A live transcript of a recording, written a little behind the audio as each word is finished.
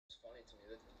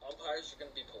umpires are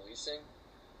going to be policing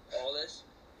all this.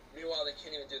 Meanwhile, they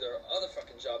can't even do their other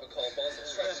fucking job and call balls and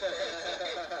strikes.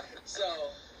 So,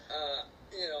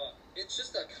 it's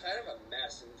just a kind of a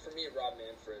mess. And for me, Rob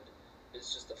Manfred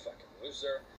is just a fucking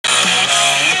loser.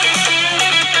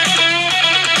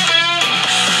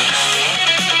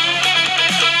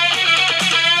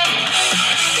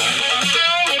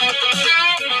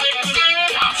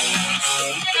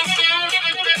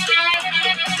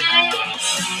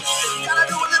 Gotta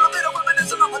do a little bit of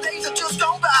reminiscing of the days that just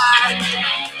gone by.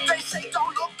 They say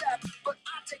don't look back, but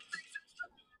I take things in stride.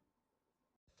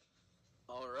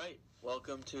 All right,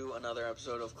 welcome to another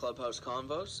episode of Clubhouse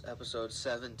Convos, episode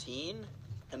 17.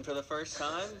 And for the first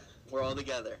time, we're all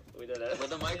together. We did it.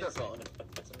 With a microphone.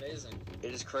 It's amazing.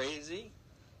 It is crazy.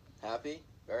 Happy,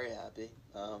 very happy.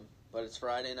 But it's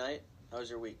Friday night. How was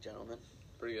your week, gentlemen?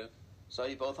 Pretty good. Saw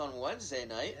you both on Wednesday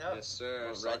night. Yeah. Yes,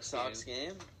 sir. Red Sox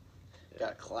game. Yeah.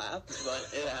 Got clapped, but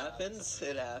it happens.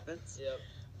 It happens.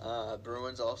 Yep.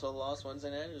 Bruins also lost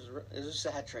Wednesday night. It was a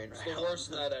sad train It's wreck. the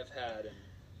worst night I've had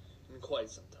in quite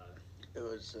some time. It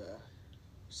was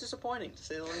disappointing, to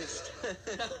say the least.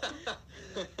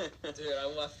 Dude, I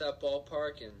left that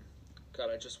ballpark and, God,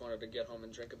 I just wanted to get home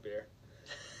and drink a beer.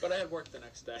 But I had work the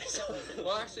next day. So,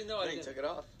 well, actually, no, I You didn't. took it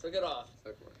off. Took it off.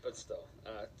 But still,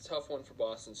 tough one for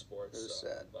Boston sports. It was so,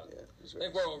 sad. But Yeah, it was I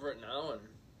think we're over it now and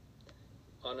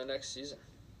on the next season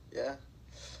Yeah.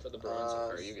 for the Bruins.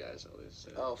 For you guys, at least.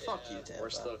 Yeah. Oh, fuck Yeah. you, Tampa. We're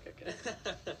still kicking.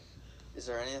 Is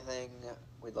there anything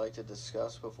we'd like to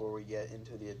discuss before we get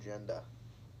into the agenda?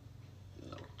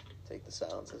 No. Take the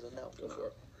silence as a no. Go for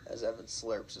it. As Evan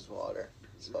slurps his water.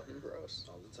 It's fucking gross.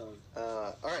 All the time.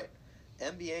 All right.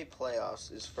 NBA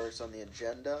playoffs is first on the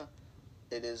agenda.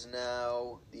 It is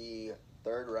now the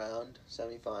third round,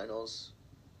 semifinals.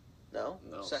 No?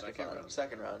 No, Second second round. round.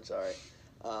 Second round, sorry.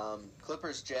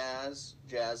 Clippers, Jazz.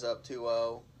 Jazz up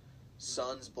 2-0.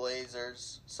 Suns,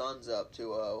 Blazers. Suns up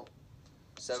 2-0.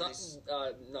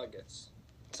 Nuggets.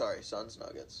 Sorry, Suns,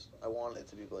 Nuggets. I wanted it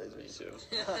to be Me Blazers. too.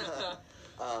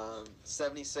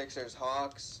 76ers,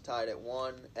 Hawks tied at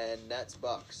 1, and Nets,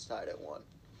 Bucks tied at 1.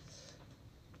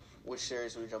 Which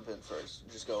series do we jump in first?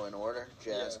 Just go in order.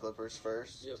 Jazz, Yeah. Clippers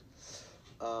first. Yep.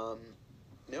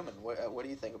 Newman, what do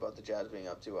you think about the Jazz being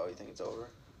up 2-0? You think it's over?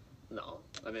 No.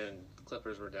 I mean,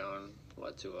 Clippers were down,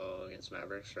 2-0 against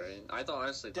Mavericks, right? I thought,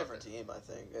 honestly... Different team, I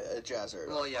think. Jazz are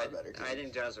Well, a yeah, far better team. I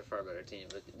think Jazz are a far better team,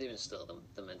 but even still,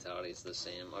 the mentality is the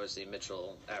same. Obviously,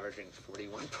 Mitchell averaging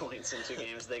 41 points in 2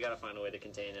 games. They got to find a way to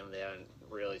contain him. They haven't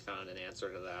really found an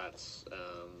answer to that.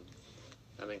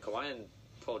 I mean, Kawhi and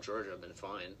Paul George have been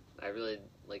fine. I really,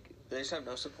 They just have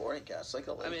no supporting cast, like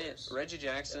the I mean, Lakers. Reggie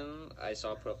Jackson, I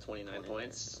saw put up 29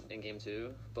 points in Game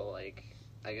 2, but,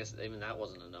 I guess even that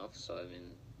wasn't enough, so, I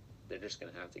mean, they're just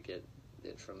going to have to get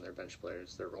it from their bench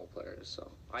players, their role players,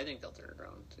 so I think they'll turn it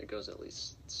around. It goes at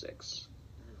least 6.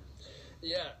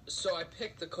 Yeah, so I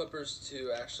picked the Clippers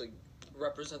to actually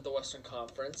represent the Western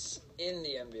Conference in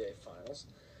the NBA Finals.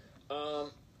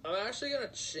 I'm actually going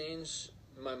to change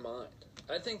my mind.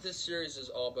 I think this series is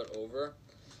all but over.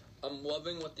 I'm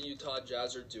loving what the Utah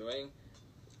Jazz are doing.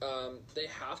 They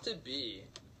have to be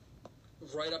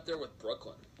right up there with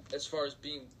Brooklyn as far as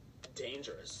being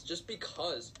dangerous, just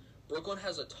because Brooklyn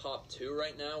has a top 2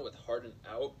 right now with Harden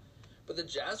out, but the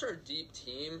Jazz are a deep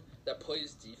team that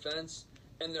plays defense,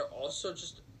 and they're also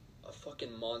just a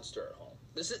fucking monster at home.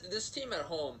 This team at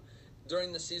home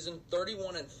during the season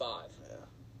 31-5. Yeah.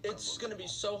 It's going to be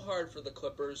so hard for the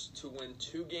Clippers to win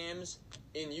 2 games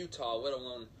in Utah, let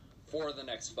alone 4 of the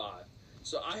next 5.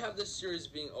 So I have this series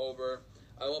being over.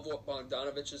 I love what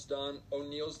Bogdanovich has done.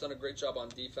 O'Neal's done a great job on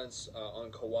defense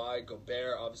on Kawhi.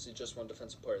 Gobert obviously just won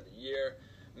Defensive Player of the Year.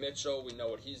 Mitchell, we know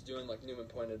what he's doing, like Newman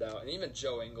pointed out. And even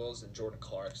Joe Ingles and Jordan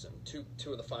Clarkson, two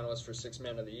of the finalists for 6th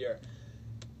Man of the Year.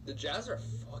 The Jazz are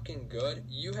fucking good.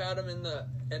 You had them in the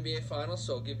NBA Finals,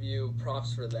 so I'll give you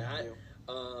props for that.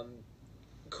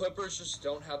 Clippers just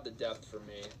don't have the depth for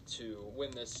me to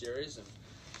win this series, and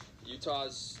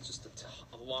Utah's just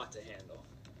a lot to handle.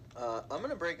 I'm going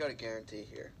to break out a guarantee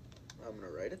here. I'm going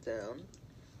to write it down.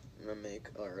 I'm going to make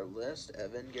our list.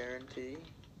 Evan guarantee,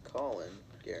 Colin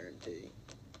guarantee,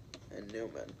 and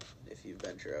Newman, if you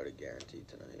venture out a guarantee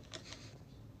tonight.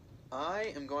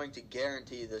 I am going to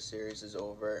guarantee this series is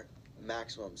over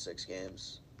maximum 6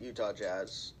 games. Utah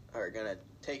Jazz are going to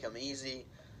take them easy.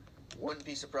 Wouldn't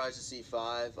be surprised to see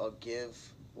 5. I'll give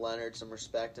Leonard some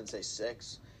respect and say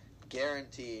 6.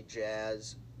 Guarantee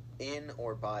Jazz in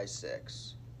or by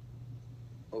 6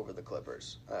 over the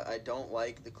Clippers. I don't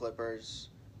like the Clippers.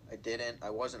 I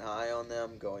wasn't high on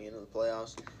them going into the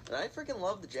playoffs. And I freaking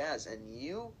love the Jazz. And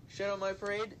you shit on my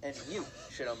parade, and you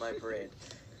shit on my parade.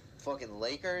 fucking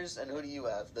Lakers, and who do you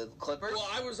have? The Clippers? Well,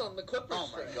 I was on the Clippers. Oh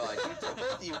my train. god,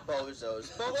 both of you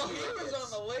bozos. Both Well, of you he was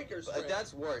idiots. on the Lakers. Train.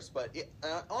 That's worse, but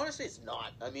honestly, it's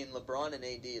not. I mean, LeBron and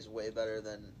AD is way better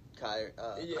than Kawhi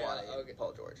okay. and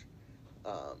Paul George.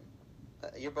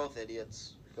 You're both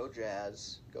idiots. Go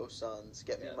Jazz. Go Suns.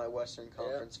 Get me Yeah. my Western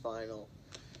Conference final.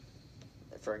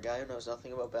 And for a guy who knows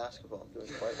nothing about basketball, I'm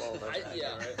doing quite well in my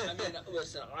bracket. I mean,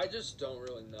 listen, I just don't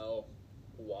really know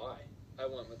why I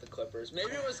went with the Clippers.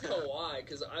 Maybe it was Kawhi,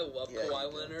 because I love Yeah, Kawhi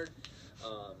you do. Leonard.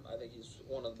 I think he's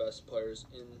one of the best players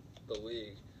in the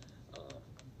league.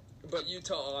 But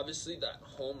Utah, obviously, that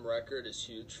home record is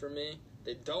huge for me.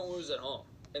 They don't lose at home,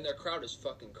 and their crowd is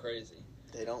fucking crazy.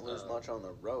 They don't lose much on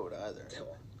the road either.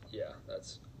 Well, yeah,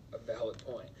 that's a valid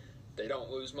point. They don't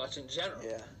lose much in general.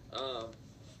 Yeah.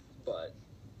 But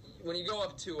when you go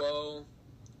up 2-0,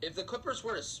 if the Clippers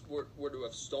were to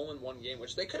have stolen one game,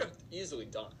 which they could have easily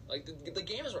done, like the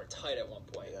games were tight at one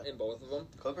point Yeah. in both of them.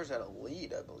 Clippers had a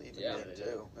lead, I believe, in Yeah, game they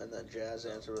 2. And then Jazz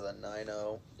answered with a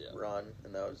 9-0 Yeah. run,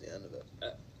 and that was the end of it.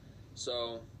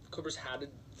 So Clippers had to,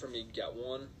 for me, get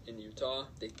one in Utah.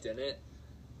 They didn't,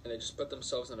 and they just put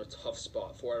themselves in a tough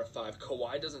spot. 4 out of 5.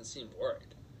 Kawhi doesn't seem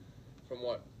worried, from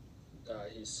what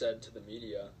he said to the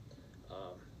media.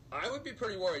 I would be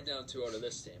pretty worried down 2-0 to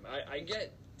this team. I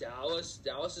get Dallas.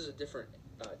 Dallas is a different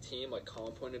team, like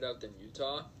Colin pointed out, than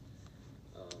Utah.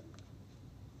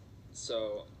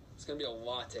 So it's going to be a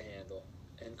lot to handle.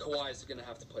 And Kawhi's going to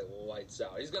have to play lights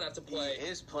out. He's going to have to play... He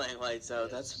is playing lights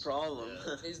out. That's the problem.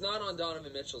 Yeah. He's not on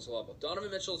Donovan Mitchell's level. Donovan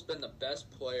Mitchell's been the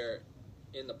best player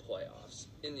in the playoffs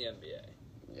in the NBA.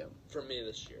 Yep. For me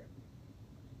this year.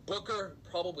 Booker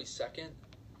probably second,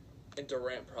 and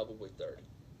Durant probably third.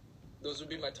 Those would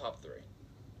be my top 3.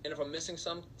 And if I'm missing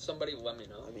somebody, let me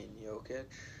know. I mean, Jokic.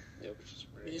 Yep. Which is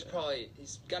pretty He's good.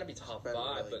 he's got to be top Been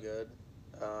 5, really but good.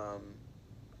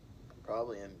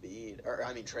 Probably Embiid. Or,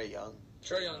 I mean, Trae Young.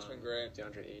 Trae Young's been great.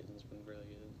 DeAndre Ayton's been really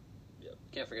good. Yep.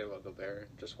 Can't forget about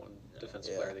Gobert. Just won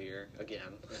Defensive Yeah. Player of the Year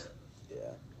again.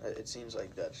 Yeah. It seems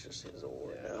like that's just his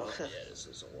award Yeah. now. Yeah, this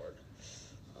is award.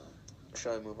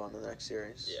 Shall I move on to the next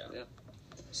series? Yeah.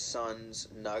 Suns,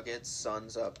 Nuggets.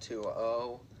 Suns up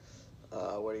 2-0.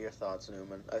 What are your thoughts,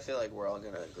 Newman? I feel like we're all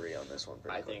going to agree on this one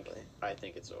pretty quickly. I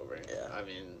think it's over. Yeah. I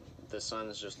mean, the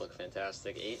Suns just look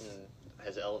fantastic. Ayton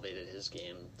has elevated his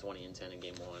game, 20 and 10 in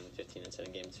game 1, 15 and 10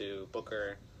 in game 2.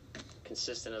 Booker,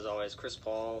 consistent as always. Chris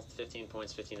Paul, 15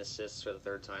 points, 15 assists for the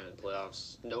third time in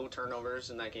playoffs. No turnovers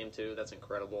in that game 2. That's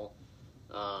incredible.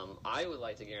 I would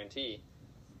like to guarantee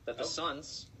that the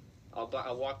Suns, I'll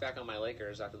walk back on my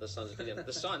Lakers after the Suns beat them.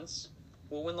 The Suns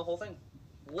will win the whole thing.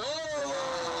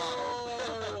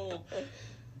 Whoa!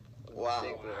 Wow.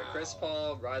 Big boy. Chris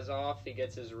Paul rides off. He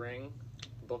gets his ring.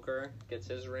 Booker gets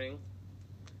his ring.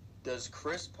 Does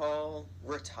Chris Paul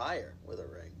retire with a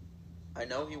ring? I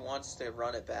know he wants to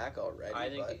run it back already, I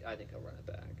think but he'll run it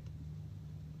back.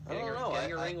 I don't know.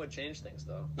 Getting a I- ring would change things,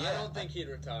 though. I don't think he'd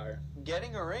retire.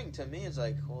 Getting a ring to me is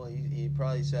like, well, he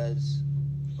probably says,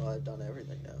 well, I've done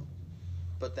everything now.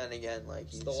 But then again, like,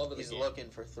 It's the love of the he's game. looking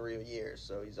for 3 years,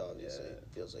 so he's obviously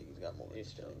feels like he's got more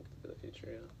He's to do. young for the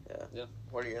future,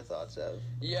 What are your thoughts, Ev?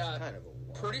 Yeah, Kind of a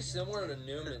wild- pretty similar to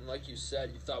Newman. Like you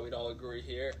said, you thought we'd all agree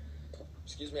here.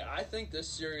 Excuse me. I think this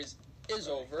series is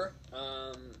over.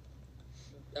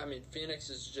 I mean, Phoenix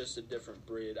is just a different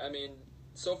breed. I mean,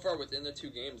 so far within the 2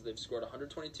 games, they've scored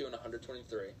 122 and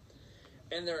 123.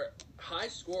 And their high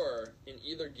scorer in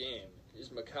either game is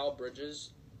Mikal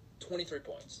Bridges, 23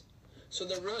 points. So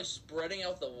they're really spreading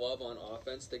out the love on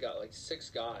offense. They got like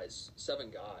 7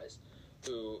 guys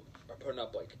who are putting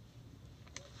up like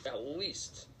at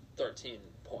least 13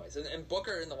 points. And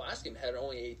Booker in the last game had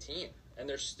only 18. And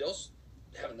they're still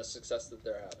having the success that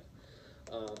they're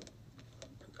having.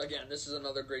 Again, this is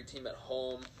another great team at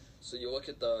home. So you look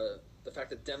at the fact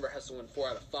that Denver has to win 4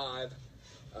 out of 5.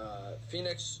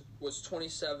 Phoenix was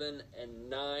 27-9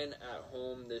 at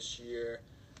home this year.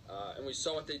 And we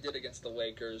saw what they did against the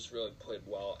Lakers, really played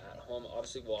well at home.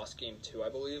 Obviously lost game 2, I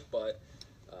believe, but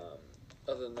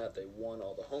other than that, they won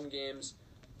all the home games.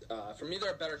 For me,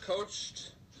 they're better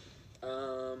coached.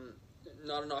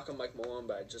 Not a knock on Mike Malone,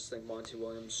 but I just think Monty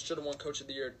Williams should have won Coach of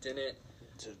the Year, didn't.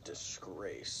 It's a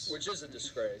disgrace. Which is a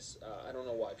disgrace. I don't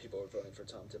know why people are voting for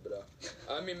Tom Thibodeau.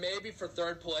 I mean, maybe for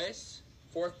 3rd place,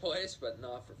 4th place, but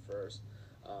not for 1st.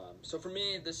 So for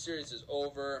me, this series is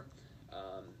over.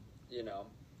 You know,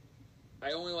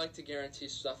 I only like to guarantee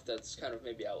stuff that's kind of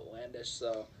maybe outlandish.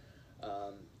 So,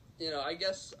 you know, I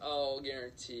guess I'll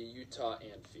guarantee Utah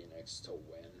and Phoenix to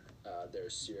win their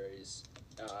series.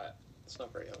 It's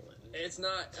not very outlandish. It's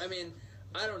not, I mean,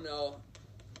 I don't know.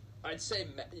 I'd say,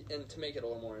 and to make it a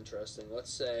little more interesting,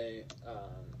 let's say,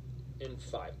 in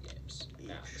 5 games Each.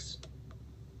 max.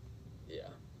 Yeah.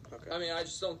 Okay. I mean, I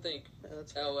just don't think Yeah,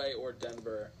 that's LA or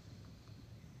Denver.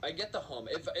 I get the home.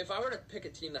 If I were to pick a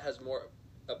team that has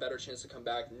a better chance to come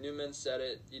back, Newman said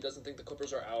it. He doesn't think the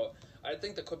Clippers are out. I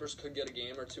think the Clippers could get a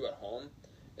game or 2 at home,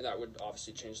 and that would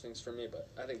obviously change things for me. But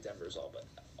I think Denver's all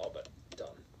but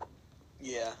done.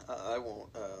 Yeah, I won't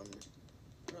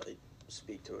really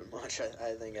speak to it much.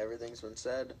 I think everything's been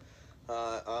said.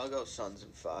 I'll go Suns in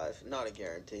 5. Not a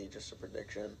guarantee, just a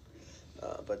prediction.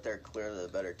 But they're clearly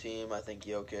the better team. I think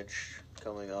Jokic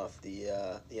coming off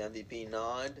the MVP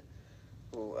nod.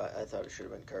 Who I thought it should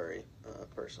have been Curry,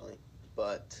 personally.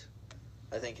 But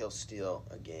I think he'll steal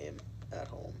a game at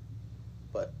home.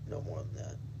 But no more than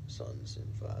that. Suns in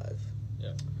 5. Yeah.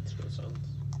 Let's go Suns.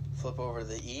 Flip over to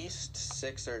the East,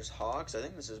 Sixers, Hawks. I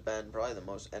think this has been probably the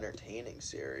most entertaining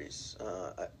series.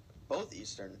 Both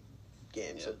Eastern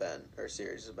games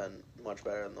series have been much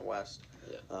better than the West.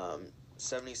 Yeah.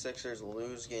 76ers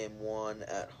lose game 1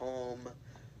 at home,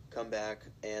 come back,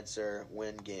 answer,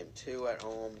 win game 2 at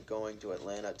home, going to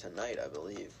Atlanta tonight, I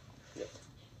believe. Yep.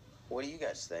 What do you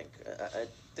guys think? I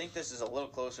think this is a little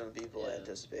closer than people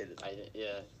anticipated.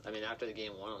 I mean, after the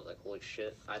game 1, I was like, holy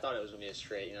shit. I thought it was going to be a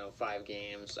straight, 5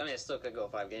 games. I mean, it still could go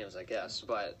 5 games, I guess,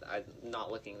 but I'm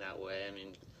not looking that way. I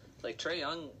mean, like, Trae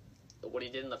Young, what he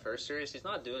did in the first series, he's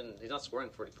not scoring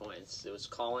 40 points. It was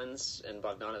Collins and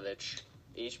Bogdanovich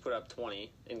each put up 20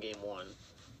 in game 1.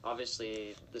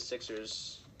 Obviously, the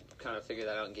Sixers kind of figured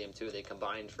that out in game 2. They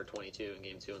combined for 22 in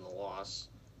game 2 in the loss.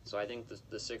 So I think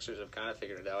the Sixers have kind of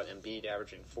figured it out. Embiid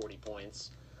averaging 40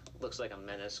 points. Looks like a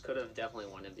menace. Could have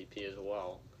definitely won MVP as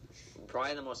well.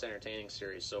 Probably the most entertaining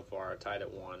series so far, tied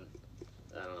at 1.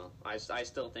 I don't know. I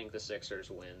still think the Sixers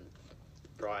win.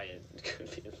 Probably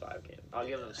could be in 5 games. I'll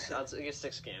give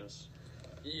 6 games.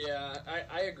 Yeah,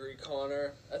 I agree,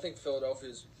 Connor. I think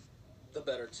Philadelphia's the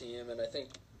better team, and I think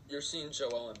you're seeing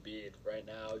Joel Embiid right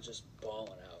now just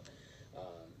balling out.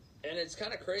 And it's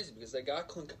kind of crazy because they got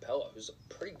Clint Capella, who's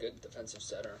a pretty good defensive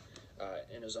center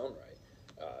in his own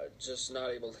right. Just not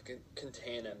able to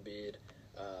contain Embiid.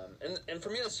 And for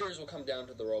me, the series will come down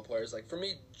to the role players. Like, for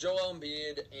me, Joel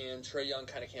Embiid and Trae Young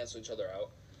kind of cancel each other out.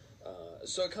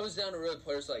 So it comes down to really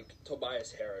players like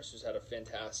Tobias Harris, who's had a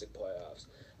fantastic playoffs.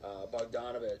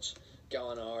 Bogdanovich,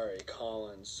 Gallinari,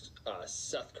 Collins,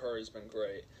 Seth Curry's been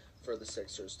great for the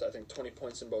Sixers. I think 20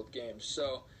 points in both games.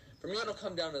 So for me, it'll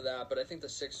come down to that, but I think the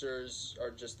Sixers are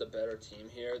just the better team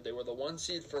here. They were the 1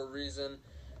 seed for a reason,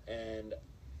 and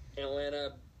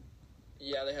Atlanta,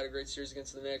 yeah, they had a great series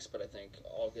against the Knicks, but I think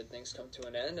all good things come to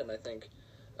an end, and I think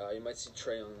you might see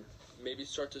Trae Young maybe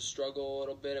start to struggle a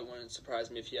little bit. It wouldn't surprise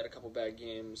me if he had a couple bad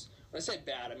games. When I say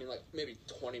bad, I mean like maybe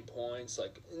 20 points,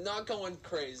 like not going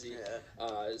crazy.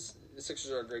 Yeah. The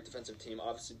Sixers are a great defensive team.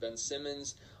 Obviously, Ben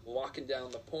Simmons locking down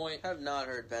the point. I have not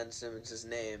heard Ben Simmons'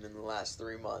 name in the last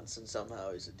 3 months, and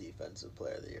somehow he's a Defensive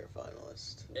Player of the Year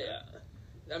finalist. Yeah.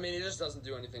 I mean, he just doesn't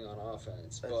do anything on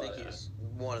offense. I But, think he's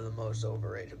one of the most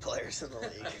overrated players in the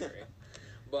league. I agree.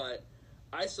 But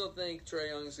I still think Trae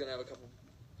Young's going to have a couple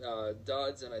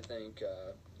duds, and I think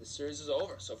the series is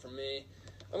over. So for me,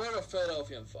 I'm going to go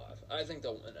Philadelphia in 5. I think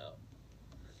they'll win out.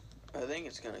 I think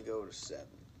it's going to go to 7.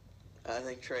 I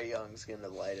think Trae Young's going to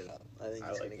light it up. I think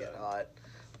he's going to get hot.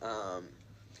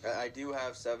 I do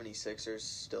have 76ers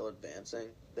still advancing.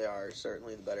 They are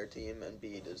certainly the better team.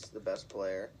 Embiid is the best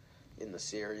player in the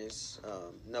series.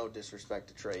 No disrespect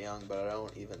to Trae Young, but I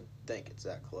don't even think it's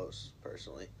that close,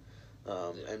 personally.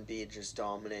 Embiid just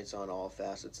dominates on all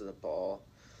facets of the ball.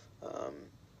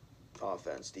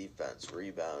 Offense, defense,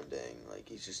 rebounding. Like,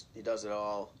 he does it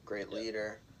all. Great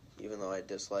leader, even though I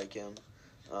dislike him.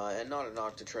 And not a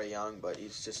knock to Trae Young, but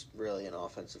he's just really an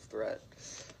offensive threat.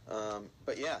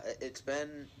 But yeah, it's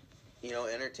been,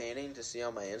 entertaining to see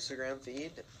on my Instagram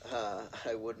feed.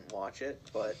 I wouldn't watch it,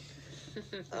 but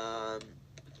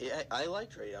yeah, I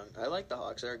like Trae Young. I like the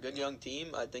Hawks. They're a good young team.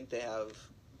 I think they have,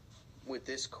 with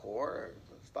this core,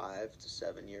 a 5 to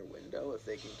 7 year window if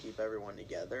they can keep everyone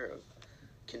together of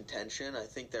contention. I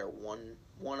think they're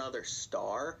one other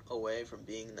star away from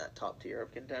being in that top tier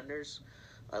of contenders.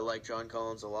 I like John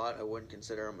Collins a lot. I wouldn't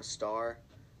consider him a star.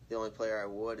 The only player I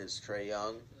would is Trae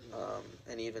Young.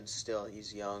 And even still,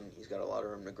 he's young. He's got a lot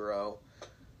of room to grow.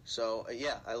 So,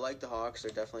 yeah, I like the Hawks.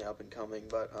 They're definitely up and coming,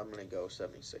 but I'm going to go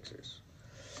 76ers.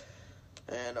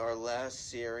 And our last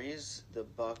series, the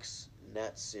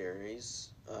Bucks-Nets series,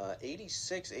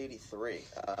 86-83.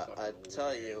 I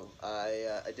tell you,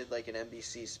 I did like an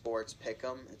NBC Sports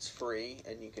Pick'em. It's free,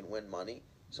 and you can win money.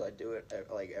 So I do it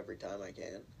like every time I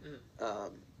can.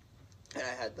 And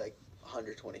I had like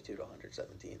 122 to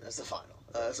 117 as the final.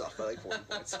 It's off by like 40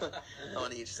 points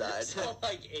on each side. So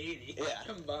like 80. Yeah,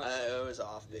 combined. it was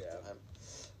off big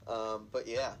time. But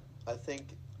yeah, I think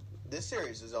this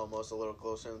series is almost a little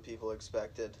closer than people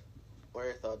expected. What are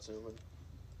your thoughts, Newman?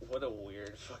 What a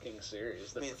weird fucking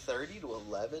series. I mean, 30 to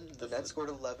 11. The Nets scored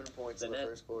 11 points in the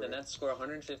first quarter. The Nets scored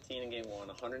 115 in game 1,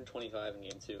 125 in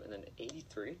game 2, and then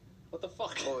 83. What the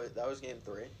fuck? Oh, that was game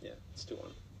 3. Yeah, it's 2-1.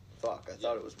 Fuck, I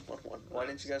thought it was 1-1. Why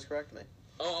didn't you guys correct me?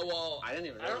 Oh, well, I didn't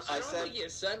even I know. don't think you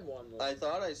said 1-1. I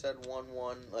thought I said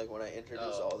 1-1, like when I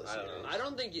introduced all the I series. don't know. I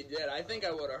don't think you did. I think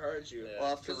I would have heard you. Yeah. We'll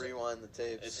have to rewind the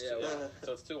tapes. It's, Yeah,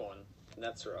 so it's 2-1.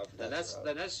 Nets are up. The Nets are up.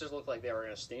 The Nets just looked like they were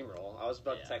going to steamroll. I was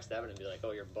about Yeah. to text Evan and be like,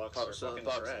 "Oh, your Bucks are So the fucking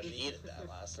Bucks trash." needed that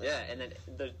last time. Yeah, and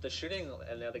then the shooting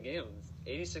in the other game,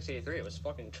 86-83, it was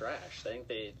fucking trash. I think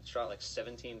they shot like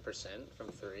 17% from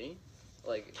 3.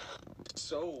 Like,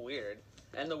 so weird.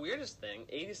 And the weirdest thing,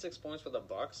 86 points for the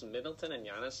Bucks. Middleton and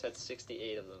Giannis had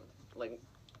 68 of them. Like,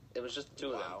 it was just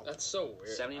two of them. That's so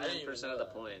weird. 79% of the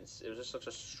points. It was just such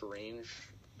a strange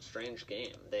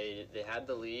game. They had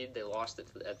the lead, they lost it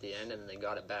at the end, and they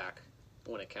got it back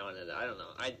when it counted. I don't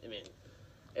know. I mean,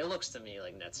 it looks to me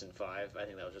like Nets in 5. I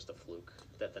think that was just a fluke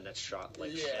that the Nets shot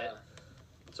like shit.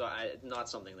 So not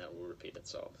something that will repeat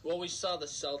itself. Well, we saw the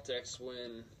Celtics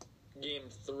win Game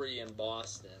 3 in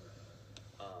Boston.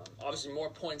 Obviously, more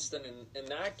points than in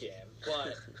that game,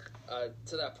 but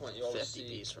to that point, you always 50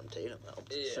 see. piece from Tatum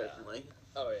helped, Yeah. certainly.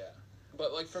 Oh yeah,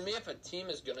 but like for me, if a team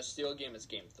is gonna steal a game, it's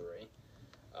Game 3.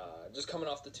 Just coming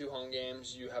off the 2 home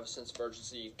games, you have a sense of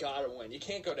urgency. You gotta win. You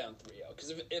can't go down 3-0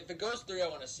 because if it goes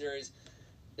 3-0 in a series,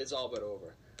 it's all but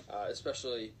over.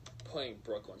 Especially playing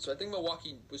Brooklyn. So I think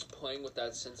Milwaukee was playing with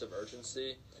that sense of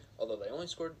urgency. Although they only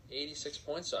scored 86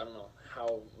 points, so I don't know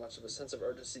how much of a sense of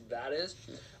urgency that is.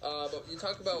 But you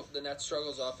talk about the Nets'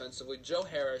 struggles offensively. Joe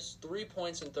Harris, 3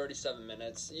 points in 37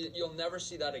 minutes. You'll never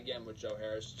see that again with Joe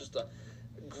Harris. Just a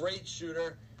great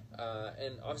shooter.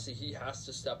 And obviously he has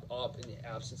to step up in the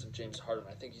absence of James Harden.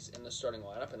 I think he's in the starting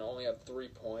lineup and only have 3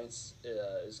 points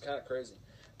is kind of crazy.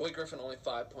 Blake Griffin only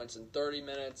 5 points in 30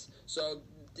 minutes. So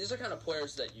these are kind of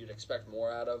players that you'd expect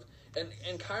more out of.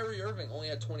 And Kyrie Irving only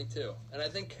had 22. And I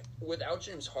think without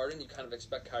James Harden, you kind of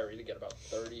expect Kyrie to get about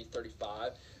 30,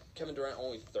 35. Kevin Durant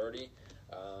only 30.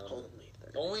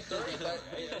 Only 30. But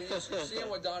I mean, you're seeing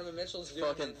what Donovan Mitchell's doing.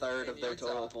 Fucking third of their Utah.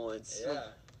 total points. Yeah.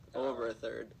 Over a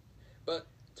third. But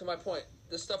to my point,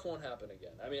 this stuff won't happen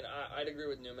again. I mean, I'd agree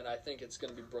with Newman. I think it's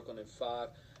going to be Brooklyn in 5.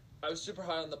 I was super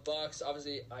high on the Bucks.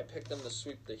 Obviously, I picked them to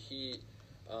sweep the Heat.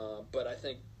 But I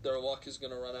think their luck is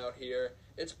going to run out here.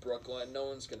 It's Brooklyn. No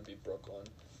one's going to beat Brooklyn.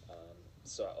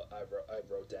 So I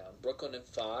wrote down Brooklyn in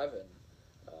 5,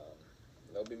 and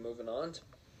they'll be moving on to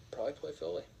probably play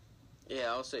Philly. Yeah,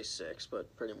 I'll say 6,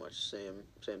 but pretty much same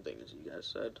thing as you guys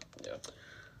said. Yeah.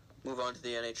 Move on to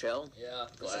the NHL. Yeah,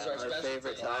 this Glad. is our Our specialty.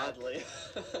 favorite topic. Gladly.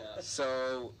 Yeah.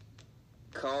 So,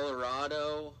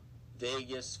 Colorado,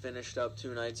 Vegas finished up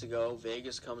 2 nights ago.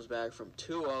 Vegas comes back from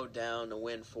 2-0 down to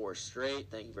win 4 straight.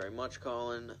 Thank you very much,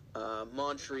 Colin.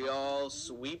 Montreal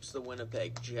sweeps the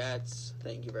Winnipeg Jets.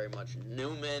 Thank you very much,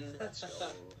 Newman. Let's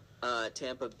go.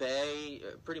 Tampa Bay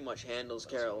pretty much handles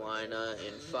Carolina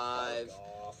in 5. Fuck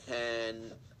off.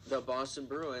 And the Boston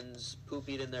Bruins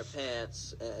poopied in their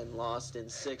pants and lost in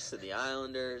 6 to the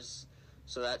Islanders.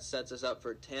 So that sets us up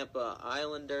for Tampa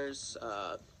Islanders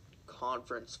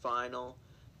conference final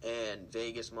and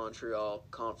Vegas Montreal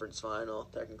conference final.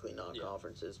 Technically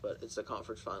non-conferences, but it's the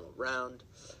conference final round.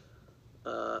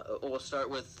 We'll start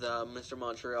with Mr.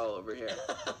 Montreal over here.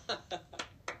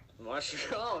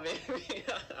 Montreal, maybe.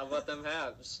 How about them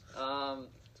Habs?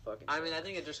 I mean, I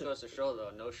think it just goes to show, though,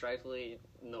 no Scheifele,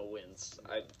 no wins.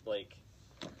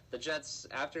 The Jets,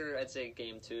 after, I'd say,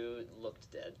 Game 2,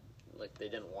 looked dead. Like, they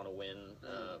didn't want to win.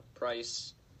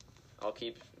 Price, I'll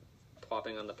keep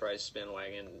popping on the Price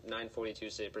bandwagon. 942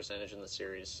 save percentage in the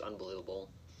series, unbelievable.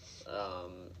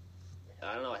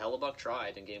 I don't know, Hellebuck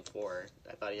tried in Game 4.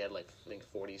 I thought he had,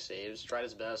 40 saves. Tried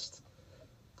his best.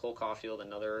 Cole Caulfield,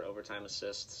 another overtime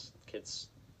assist. Kid's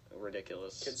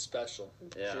ridiculous. Kid's special.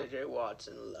 Yeah. JJ Watt's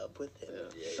in love with him.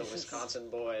 The Wisconsin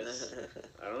boys.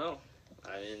 I don't know.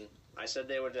 I mean, I said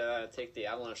they would take the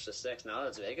Avalanche to 6. Now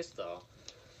it's Vegas, though.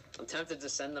 I'm tempted to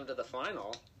send them to the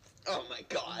final, Oh my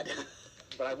God.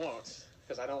 but I won't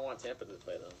because I don't want Tampa to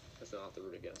play them because I don't have to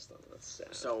root against them. That's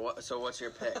sad. So what's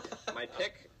your pick? My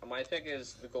pick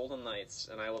is the Golden Knights,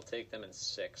 and I will take them in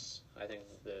 6. I think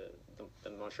the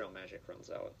Montreal Magic runs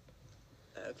out.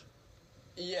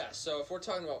 Yeah, so if we're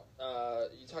talking about,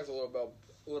 you talked a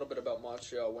little bit about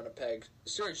Montreal, Winnipeg. The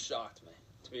series shocked me,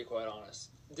 to be quite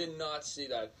honest. Did not see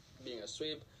that being a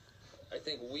sweep. I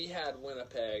think we had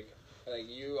Winnipeg Like,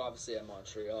 you obviously had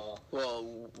Montreal.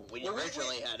 Well, we Well,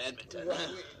 originally had Edmonton. Right.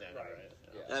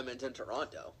 Yeah. Edmonton,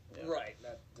 Toronto. Yeah. Right.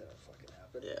 That didn't fucking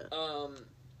happen. Yeah.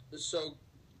 So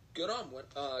good on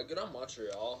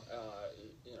Montreal.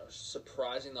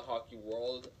 Surprising the hockey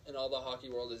world, and all the hockey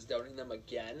world is doubting them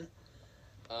again.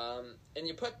 And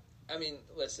you put,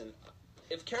 listen,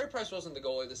 if Carey Price wasn't the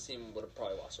goalie, this team would have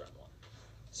probably lost round 1.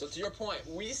 So to your point,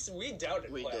 we doubted.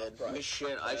 We playoff did. Price.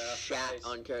 I shat Price.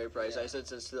 on Carey Price. Yeah. I said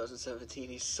since 2017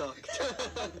 he sucked.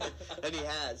 And he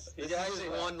has. He's He's actually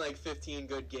won like 15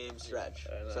 good game stretch.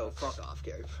 I know. So fuck off,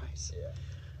 Carey Price. Yeah.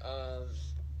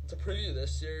 To preview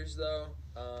this series, though,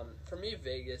 for me,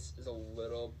 Vegas is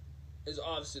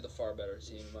obviously the far better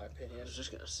team, in my I opinion. was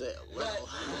just gonna say a But little.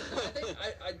 I think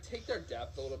I'd take their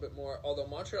depth a little bit more, although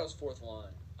Montreal's fourth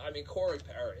line. Corey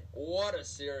Perry, what a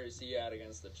series he had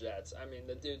against the Jets.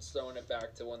 The dude's throwing it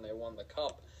back to when they won the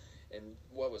Cup in,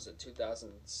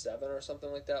 2007 or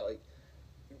something like that. Like,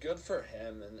 good for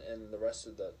him and the rest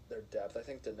of their depth. I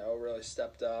think Deneau really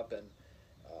stepped up, and,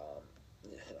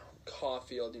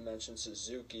 Caulfield, you mentioned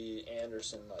Suzuki,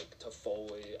 Anderson,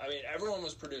 Toffoli. Everyone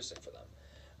was producing for them.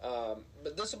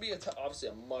 But this will be obviously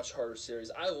a much harder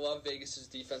series. I love Vegas'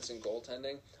 defense and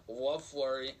goaltending. Love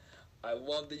Fleury. I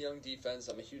love the young defense.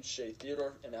 I'm a huge Shea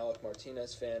Theodore and Alec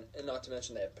Martinez fan. And not to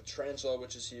mention they have Pietrangelo,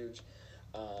 which is huge.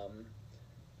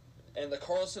 And the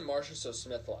Carlson-Marchessault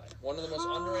Smith line. One of the most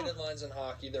underrated lines in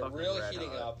hockey. They're Fucking really red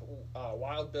heating hot. up.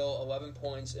 Wild Bill, 11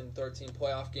 points in 13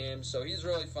 playoff games. So he's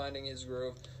really finding his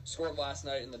groove. Scored last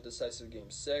night in the decisive Game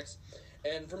 6.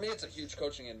 And for me, it's a huge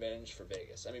coaching advantage for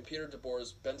Vegas. Peter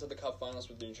DeBoer's been to the Cup Finals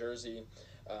with New Jersey.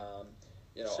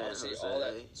 San Obviously Jose. all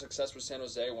that success with San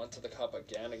Jose, went to the Cup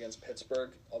again against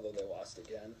Pittsburgh, although they lost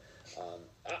again.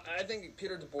 I think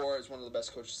Peter DeBoer is one of the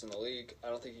best coaches in the league. I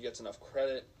don't think he gets enough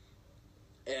credit.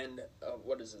 And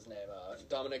what is his name?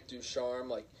 Dominic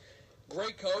Ducharme,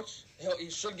 great coach. He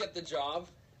should get the job,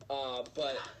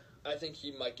 but I think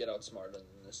he might get outsmarted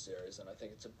in this series, and I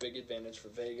think it's a big advantage for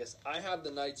Vegas. I have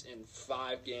the Knights in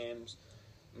 5 games.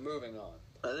 Moving on.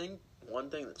 I think one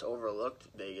thing that's overlooked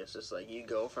Vegas is you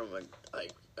go from a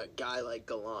guy like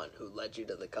Gallant who led you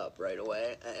to the Cup right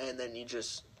away, and then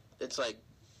it's like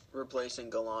replacing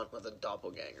Gallant with a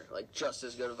doppelganger, just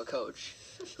as good of a coach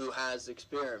who has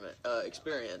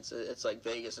experience. It's like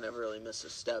Vegas never really missed a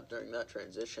step during that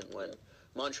transition when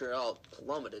Montreal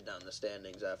plummeted down the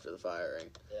standings after the firing,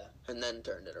 and then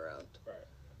turned it around. Right.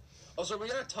 Also, are we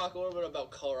going to talk a little bit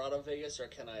about Colorado, Vegas, or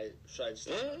should I just...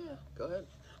 Yeah, go ahead.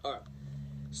 All right.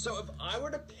 So if I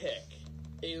were to pick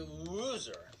a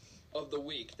loser of the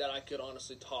week that I could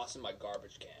honestly toss in my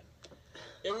garbage can,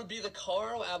 it would be the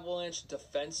Colorado Avalanche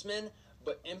defenseman,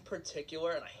 but in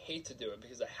particular, and I hate to do it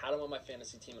because I had him on my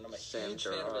fantasy team and I'm a huge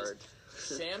fan of his.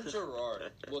 Sam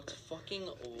Girard looked fucking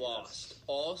lost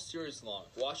all series long.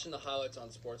 Watching the highlights on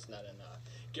Sportsnet and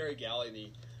Gary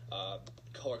Galley, the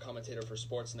color commentator for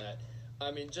Sportsnet,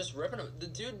 just ripping him. The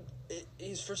dude,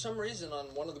 he's for some reason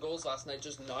on one of the goals last night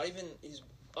just not even, he's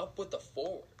up with the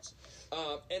forwards.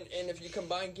 And if you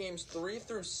combine games 3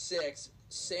 through 6,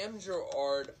 Sam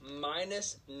Girard -9.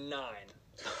 -9.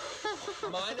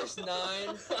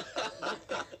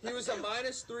 He was a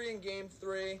 -3 in Game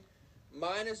 3,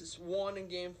 -1 in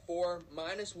Game 4,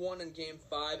 -1 in Game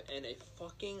 5, and a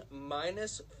fucking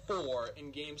 -4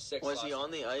 in Game 6. Was he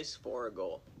on the ice for a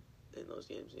goal in those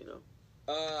games,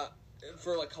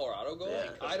 For Colorado goal?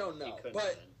 Yeah. I don't know. couldn't But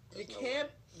have been. you There's no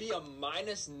can't be a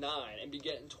 -9 and be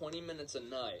getting 20 minutes a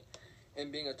night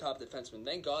and being a top defenseman.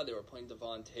 Thank God they were playing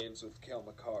Devon Taves with Cale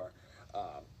Makar.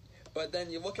 But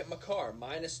then you look at Makar,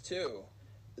 -2,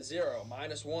 0,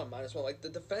 -1, -1. The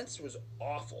defense was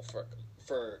awful for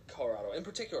Colorado. In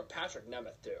particular, Patrick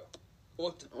Nemeth, too.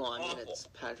 Looked awful. It's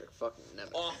Patrick fucking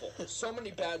Nemeth. Awful. So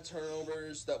many bad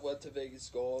turnovers that led to Vegas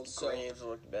goals. So Graves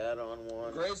looked bad on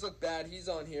one. Graves looked bad. He's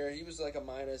on here. He was a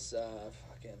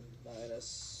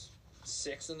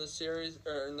 -6 in the series,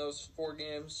 or in those 4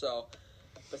 games. So,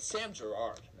 but Sam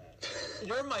Girard, man,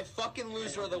 you're my fucking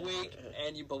loser of the week,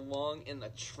 and you belong in the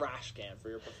trash can for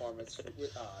your performance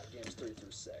with games 3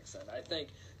 through 6. And I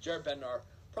think Jared Bednar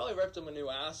probably ripped him a new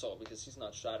asshole because he's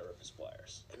not shy to rip his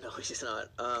players. No, he's not.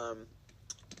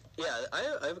 Yeah,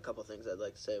 I have a couple things I'd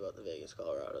like to say about the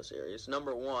Vegas-Colorado series.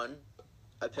 Number 1,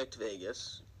 I picked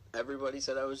Vegas. Everybody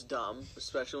said I was dumb,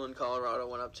 especially when Colorado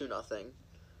went up 2-0.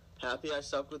 Happy I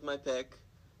stuck with my pick.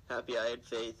 Happy I had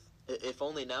faith. If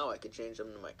only now I could change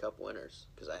them to my Cup winners,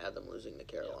 because I had them losing to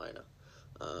Carolina.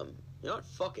 You know what?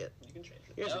 Fuck it. You can change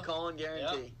it. Here's a call-in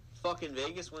guarantee. Yeah. Fucking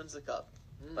Vegas wins the Cup.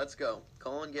 Let's go.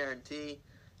 Call-in guarantee.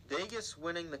 Vegas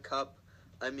winning the Cup.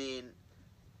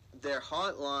 Their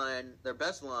hot line, their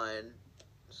best line,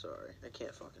 Sorry, I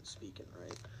can't fucking speak it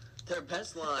right. Their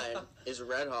best line is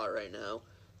red hot right now.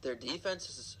 Their defense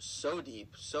is so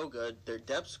deep, so good. Their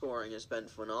depth scoring has been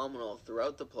phenomenal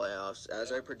throughout the playoffs,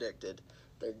 as I predicted.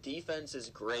 Their defense is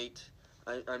great.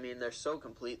 I mean, they're so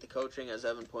complete. The coaching, as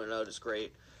Evan pointed out, is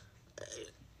great.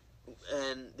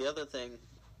 And the other thing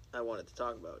I wanted to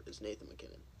talk about is Nathan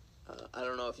McKinnon. I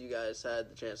don't know if you guys had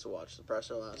the chance to watch the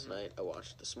presser last night. I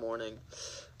watched it this morning.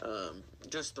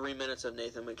 Just 3 minutes of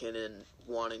Nathan McKinnon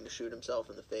wanting to shoot himself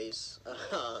in the face.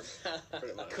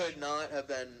 Pretty much. Could not have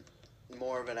been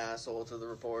more of an asshole to the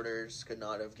reporters. Could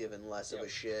not have given less of a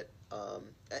shit.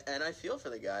 And I feel for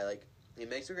the guy. Like, he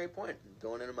makes a great point.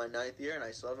 Going into my 9th year, and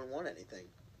I still haven't won anything.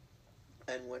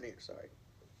 And winning, sorry.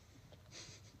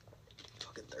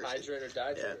 Fucking thirsty. Hydrate or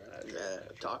die.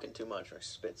 Talking too much, my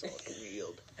spit's all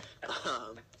congealed.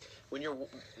 When you're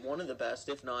one of the best,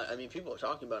 if not, I mean, people are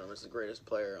talking about him as the greatest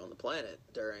player on the planet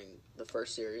during the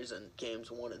first series and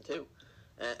games 1 and 2.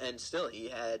 And still, he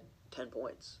had 10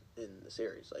 points in the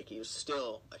series. Like, he was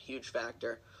still a huge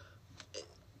factor.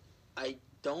 I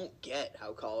don't get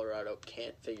how Colorado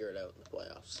can't figure it out in the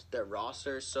playoffs. Their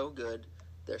roster is so good.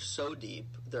 They're so deep.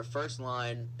 Their first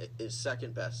line is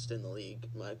second best in the league,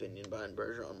 in my opinion, behind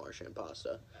Bergeron, Marchand,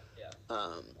 Pasta. Yeah,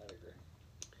 I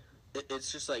agree.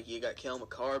 It's just like you got Cale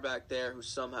Makar back there, who's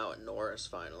somehow a Norris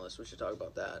finalist. We should talk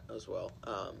about that as well.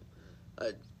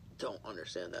 I don't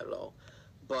understand that at all.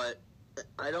 But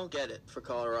I don't get it for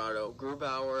Colorado.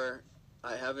 Grubauer,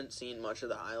 I haven't seen much of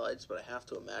the highlights, but I have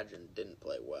to imagine didn't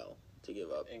play well to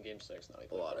give up In Game 6, not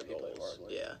a lot of goals.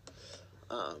 Yeah.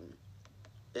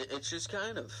 It's just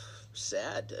kind of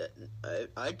sad.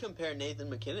 I'd compare Nathan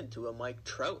McKinnon to a Mike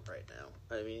Trout right now.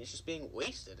 I mean, he's just being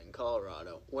wasted in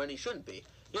Colorado when he shouldn't be.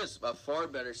 He has a far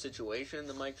better situation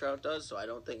than Mike Trout does, so I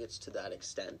don't think it's to that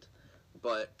extent.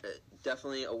 But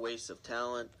definitely a waste of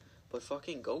talent. But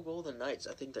fucking go Golden Knights.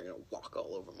 I think they're going to walk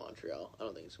all over Montreal. I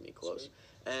don't think it's going to be close.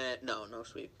 And no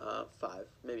sweep. 5,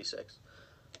 maybe 6.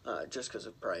 Just because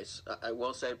of Price. I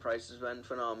will say Price has been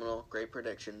phenomenal. Great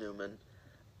prediction, Newman.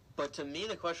 But to me,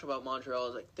 the question about Montreal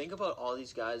is, like, think about all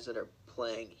these guys that are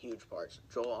playing huge parts.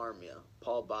 Joel Armia,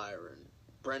 Paul Byron,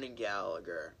 Brendan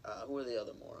Gallagher. Who are the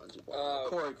other morons who played?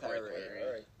 Corey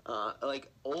Perry.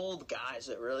 Like, old guys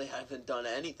that really haven't done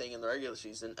anything in the regular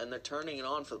season, and they're turning it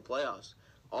on for the playoffs.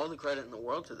 All the credit in the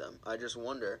world to them. I just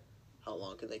wonder, how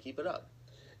long can they keep it up?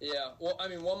 Yeah, well, I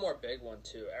mean, one more big one,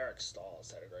 too. Eric Stahl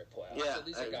has had a great playoff. Yeah, so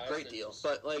these are guys great deal.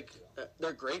 But, like,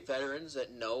 they're great veterans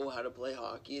that know how to play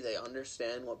hockey. They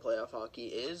understand what playoff hockey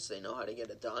is. They know how to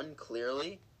get it done,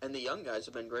 clearly. And the young guys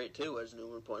have been great, too, as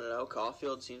Newman pointed out.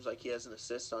 Caulfield seems like he has an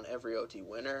assist on every OT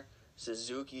winner.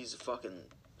 Suzuki's a fucking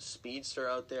speedster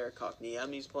out there.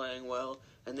 Kotkaniemi's playing well.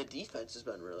 And the defense has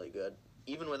been really good,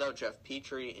 even without Jeff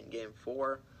Petrie in Game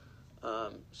 4.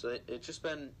 So it's just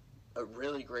been a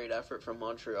really great effort from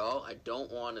Montreal. I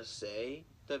don't want to say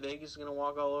that Vegas is going to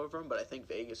walk all over them, but I think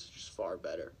Vegas is just far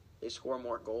better. They score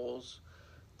more goals.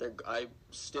 I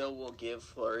still will give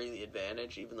Fleury the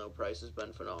advantage, even though Price has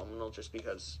been phenomenal, just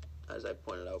because, as I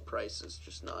pointed out, Price has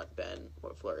just not been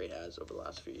what Fleury has over the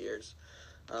last few years.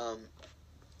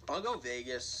 I'll go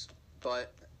Vegas,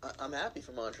 but I'm happy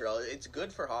for Montreal. It's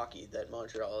good for hockey that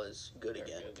Montreal is good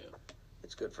again. Good, yeah.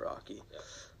 It's good for hockey.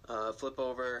 Yeah. Flip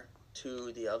over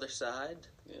to the other side,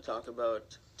 talk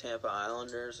about Tampa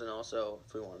Islanders, and also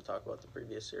if we want to talk about the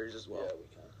previous series as well. Yeah,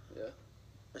 we can.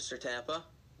 Yeah. Mr. Tampa?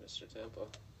 Mr. Tampa.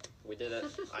 We did it.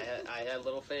 I had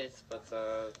little faith, but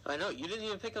I know, you didn't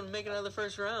even pick him to make it out of the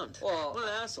first round. Well, what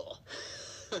an asshole.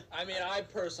 I mean, I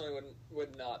personally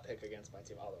would not pick against my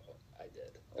team, although I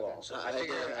did. well, eventually.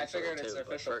 I figured it's too, an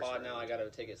but official first pod round. now. I got to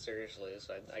take it seriously,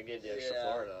 so I gave the extra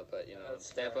Yeah. Florida. But That's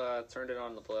Tampa turned it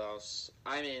on in the playoffs.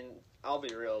 I mean, I'll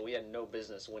be real. We had no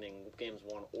business winning games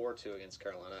 1 or 2 against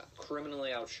Carolina.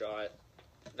 Criminally outshot.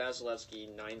 Vasilevsky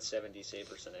 970 save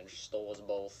percentage. Stole us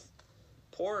both.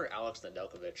 Poor Alex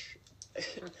Nedeljkovic.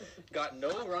 Got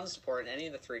no run support in any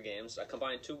of the 3 games. I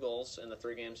combined 2 goals in the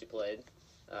 3 games he played.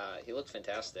 He looked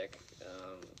fantastic.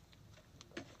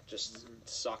 Just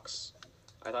sucks.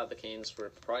 I thought the Canes were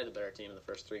probably the better team in the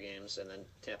first 3 games, and then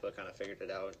Tampa kind of figured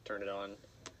it out, turned it on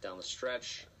down the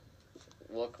stretch.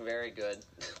 Look very good.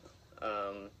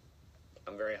 I'm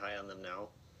very high on them now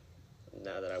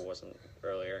that I wasn't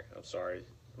earlier. I'm sorry,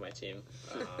 my team.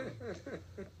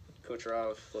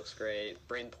 Kucherov looks great.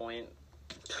 Braden Point,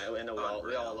 I know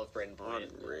we all love Braden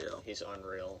Point. Unreal. He's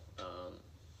unreal.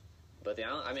 But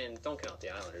don't count the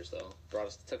Islanders though.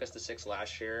 Took us to 6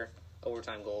 last year.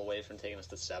 Overtime goal away from taking us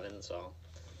to 7. So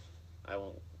I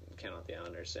won't count out the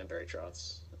Islanders and Barry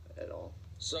Trotz at all.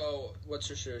 So, what's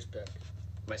your series pick?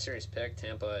 My series pick: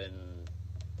 Tampa in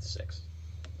 6.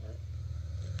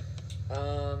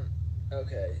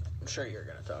 Okay. I'm sure you're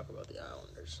going to talk about the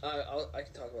Islanders. I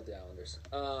can talk about the Islanders.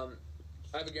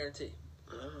 I have a guarantee.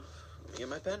 Let me get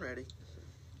my pen ready.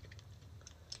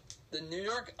 The New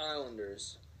York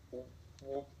Islanders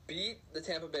will beat the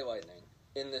Tampa Bay Lightning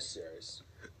in this series.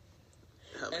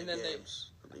 How many And then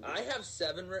games? I have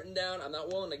 7 written down. I'm not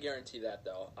willing to guarantee that,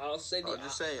 though. I'll say I'll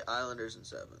just say Islanders in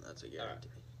 7. That's a guarantee.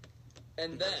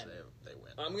 and Because then they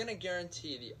win. I'm going to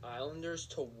guarantee the Islanders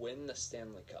to win the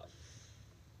Stanley Cup.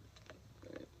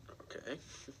 Okay.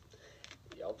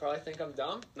 Y'all probably think I'm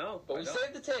dumb, No, but I we don't.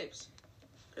 saved the tapes.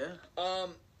 Yeah.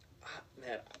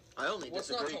 Man, I only What's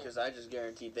not disagree to- because I just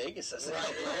guaranteed Vegas as a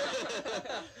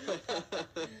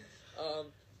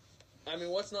I mean,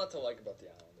 what's not to like about the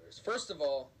Islanders? First of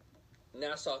all,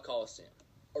 Nassau Coliseum,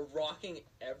 rocking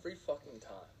every fucking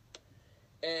time,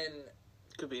 and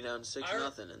Could be down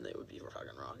 6-0 and they would be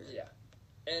fucking rocking. yeah,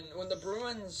 and when the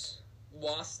Bruins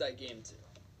lost that game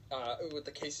with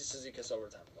the Casey Cizikas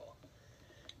overtime goal,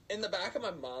 in the back of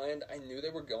my mind, I knew they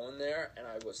were going there, and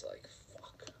I was like,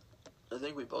 "Fuck." I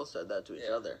think we both said that to each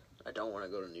Yeah. other. I don't want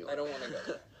to go to New York. I don't want to go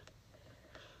there.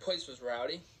 Place was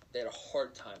rowdy. They had a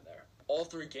hard time there. All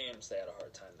 3 games, they had a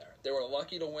hard time there. They were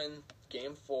lucky to win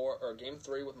Game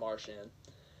 3 with Marchand,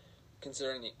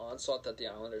 considering the onslaught that the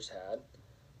Islanders had.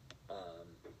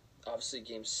 Obviously,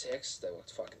 Game 6, they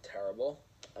looked fucking terrible.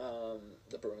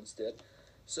 The Bruins did.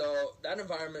 So that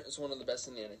environment is one of the best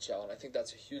in the NHL, and I think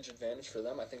that's a huge advantage for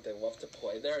them. I think they love to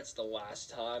play there. It's the last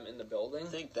time in the building. I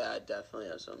think that definitely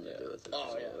has something to do with it.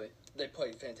 Oh, yeah. They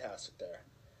played fantastic there.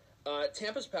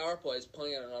 Tampa's power play is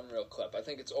playing at an unreal clip. I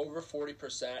think it's over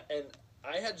 40%. And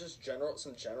I had just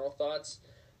some general thoughts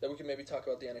that we can maybe talk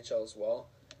about the NHL as well.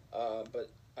 But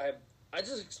I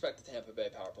just expect the Tampa Bay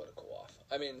power play to cool off.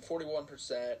 I mean,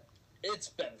 41%. It's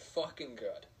been fucking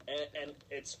good. And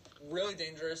it's really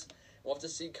dangerous. We'll have to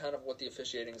see kind of what the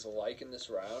officiating is like in this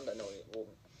round. I know we'll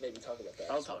maybe talk about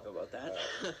that. I'll as well. talk about that.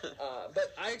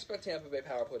 But I expect Tampa Bay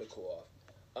power play to cool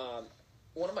off.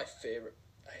 One of my favorite,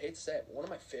 I hate to say it, but one of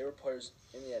my favorite players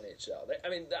in the NHL.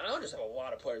 The Islanders have a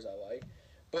lot of players I like,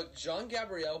 but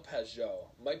Jean-Gabriel Pageau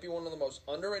might be one of the most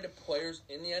underrated players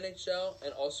in the NHL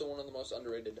and also one of the most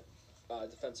underrated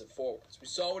defensive forwards. We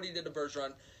saw what he did to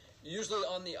Bergeron, usually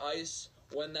on the ice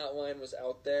when that line was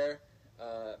out there.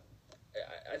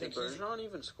 I think Did Bergeron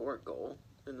even score a goal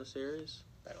in the series?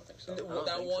 I don't think so. don't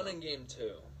that think one so. in Game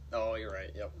 2. Oh, you're right.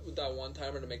 Yep. With that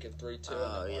one-timer to make it 3-2.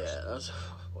 Oh, and then yeah. Marchand. That was,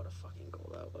 what a fucking goal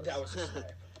that was. That was a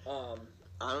snipe.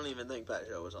 I don't even think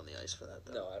Pageau was on the ice for that,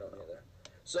 though. No, I don't either.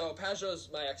 So Pageau's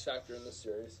my X factor in this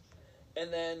series,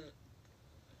 and then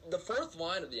the fourth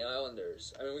line of the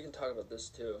Islanders. I mean, we can talk about this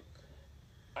too.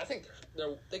 I think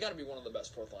they got to be one of the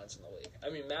best fourth lines in the league. I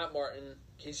mean, Matt Martin,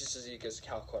 Casey Cizikas,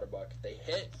 Cal Clutterbuck, they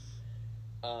hit.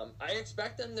 I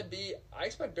expect them to be. I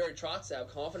expect Barry Trotz to have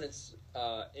confidence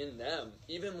in them,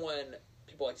 even when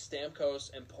people like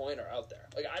Stamkos and Point are out there.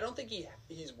 Like, I don't think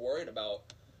he's worried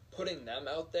about putting them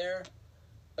out there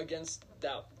against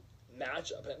that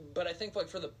matchup. But I think, like,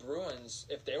 for the Bruins,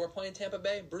 if they were playing Tampa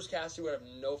Bay, Bruce Cassidy would have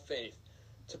no faith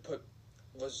to put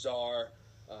Lazar,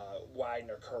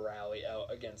 Wagner, Corrali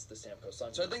out against the Stamkos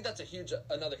line. So I think that's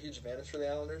another huge advantage for the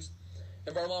Islanders.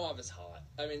 And Varlamov is hot.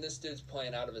 I mean, this dude's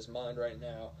playing out of his mind right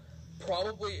now.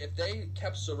 Probably, if they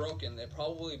kept Sorokin,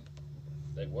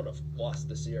 they would have lost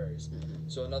the series.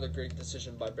 So another great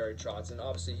decision by Barry Trotz. And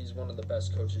obviously, he's one of the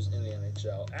best coaches in the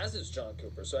NHL, as is John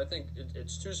Cooper. So I think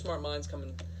it's two smart minds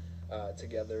coming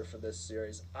together for this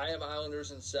series. I have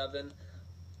Islanders in 7.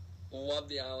 Love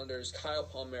the Islanders. Kyle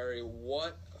Palmieri,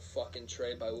 what a fucking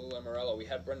trade by Lou Lamoriello. We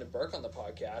had Brendan Burke on the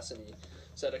podcast, and he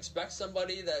said expect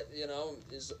somebody that,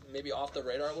 is maybe off the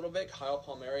radar a little bit. Kyle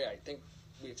Palmieri, I think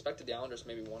we expected the Islanders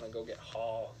maybe want to go get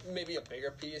Hall, maybe a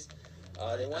bigger piece.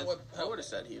 They went with I would have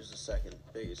said he was the second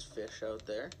biggest fish out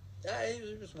there. Yeah,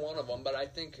 he was one of them, but I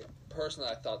think, personally,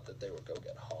 I thought that they would go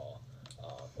get Hall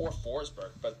or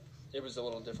Forsberg, but it was a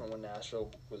little different when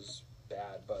Nashville was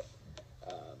bad. But,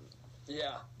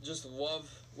 yeah, just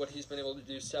love what he's been able to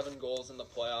do. 7 goals in the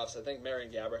playoffs. I think Marian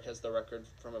Gaborik has the record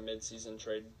from a midseason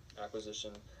trade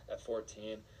acquisition at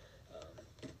 14.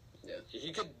 Yeah.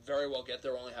 He could very well get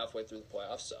there only halfway through the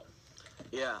playoffs, so.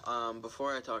 Yeah,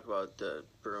 before I talk about the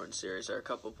Bruins series, there are a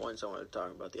couple of points I wanted to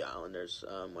talk about the Islanders.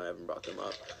 I haven't brought them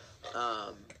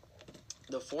up.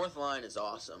 The fourth line is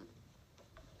awesome.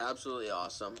 Absolutely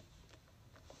awesome.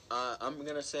 I'm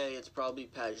going to say it's probably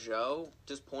Pageau.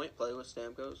 Does Point play with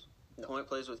Stamkos? No. Point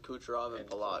plays with Kucherov and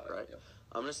Palat, right? Yep.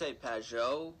 I'm going to say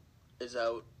Pageau is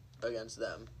out against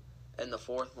them, and the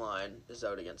fourth line is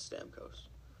out against Stamkos.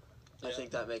 I Yeah.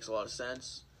 think that makes a lot of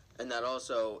sense. And that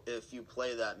also, if you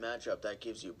play that matchup, that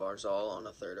gives you Barzal on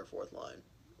a third or fourth line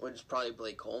which is probably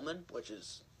Blake Coleman, which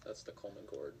is That's the Coleman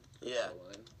Gord yeah,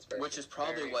 line. It's very, which is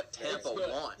probably very, what very Tampa good.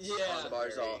 wants Yeah. on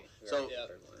Barzal. So yeah.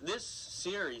 this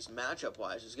series matchup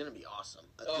wise is going to be awesome.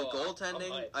 Oh, The I'm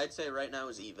goaltending, hyped. I'd say right now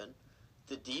is even.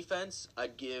 The defense,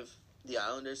 I'd give the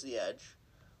Islanders the edge.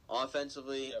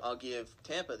 Offensively, Yep. I'll give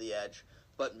Tampa the edge.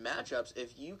 But matchups,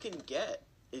 if you get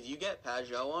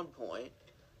Pajot on point,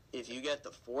 if you get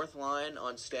the fourth line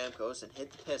on Stamkos and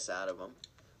hit the piss out of him,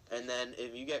 and then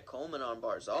if you get Coleman on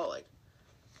Barzal, like,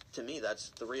 to me, that's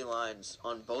 3 lines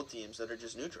on both teams that are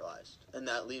just neutralized. And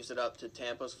that leaves it up to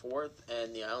Tampa's fourth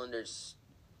and the Islanders'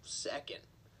 second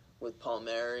with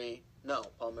Palmieri. No,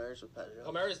 Palmieri's with Pajot.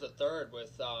 Palmieri's the third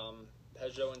with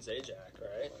Peugeot and Zajac,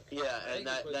 right? Yeah, I and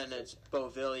think then it's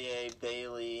Beauvillier,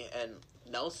 Bailey, and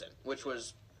Nelson, which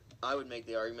was, I would make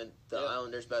the argument, the Yeah.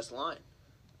 Islanders' best line.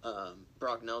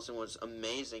 Brock Nelson was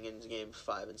amazing in games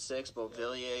 5 and 6.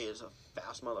 Beauvillier is a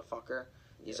fast motherfucker.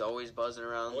 He's always buzzing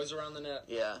around. Always around the net.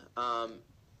 Yeah.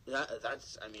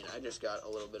 That's. I mean, I just got a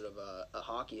little bit of a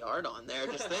hockey hard on there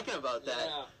just thinking about that.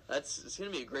 Yeah. It's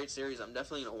going to be a great series. I'm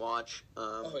definitely going to watch.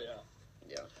 Oh, yeah.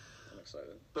 Yeah, I'm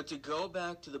excited. But to go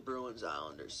back to the Bruins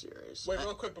Islanders series. Wait,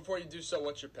 real quick before you do so,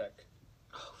 what's your pick?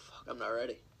 Oh fuck! I'm not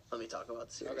ready. Let me talk about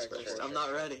the series Okay, go first. for it. I'm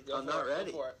not ready. Go I'm for not it, go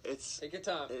ready. for it. It's Take your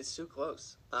time. too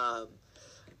close.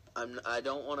 I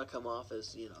don't want to come off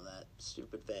as that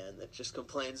stupid fan that just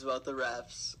complains about the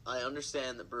refs. I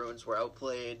understand the Bruins were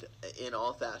outplayed in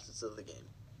all facets of the game,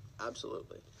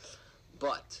 absolutely,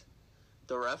 but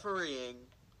the refereeing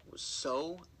was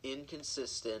so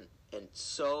inconsistent and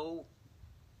so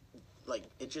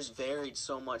it just varied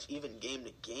so much, even game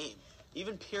to game,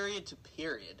 even period to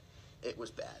period. It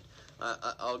was bad.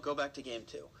 I'll go back to game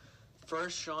 2.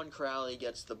 First, Sean Crowley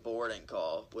gets the boarding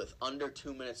call with under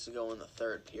 2 minutes to go in the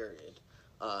third period.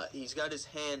 He's got his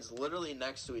hands literally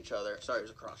next to each other. Sorry, it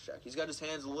was a cross check. He's got his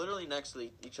hands literally next to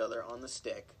each other on the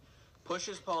stick.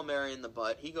 Pushes Palmieri in the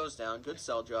butt. He goes down. Good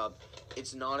sell job.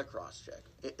 It's not a cross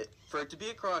check. For it to be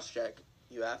a cross check,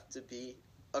 you have to be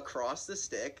across the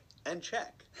stick and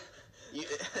check.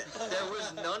 There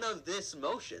was none of this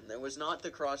motion. There was not the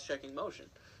cross-checking motion.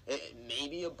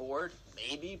 Maybe a board,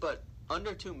 maybe, but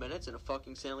under 2 minutes in a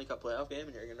fucking Stanley Cup playoff game,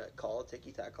 and you're going to call a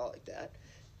ticky-tack call like that.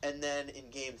 And then in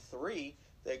Game 3,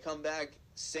 they come back,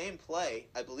 same play.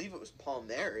 I believe it was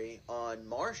Palmieri on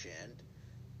Marchand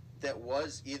that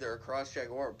was either a cross-check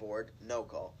or a board. No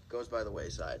call. Goes by the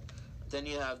wayside. Then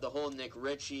you have the whole Nick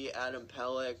Ritchie, Adam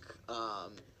Pelech,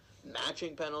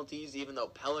 matching penalties, even though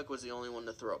Pelech was the only one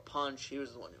to throw a punch. He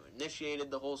was the one who initiated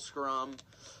the whole scrum.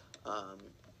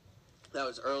 That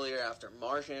was earlier after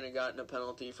Marchand had gotten a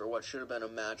penalty for what should have been a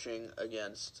matching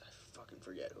against, I fucking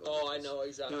forget who it was. I know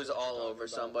exactly. He was what you're all talking over about.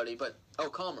 somebody, but,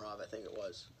 Komarov, I think it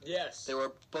was. Yes. They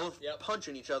were both Yep.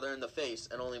 punching each other in the face,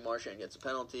 and only Marchand gets a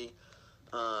penalty.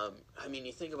 I mean,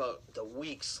 you think about the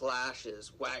weak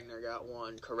slashes. Wagner got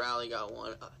one. Corrali got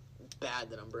one. Bad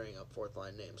that I'm bringing up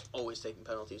fourth-line names. Always taking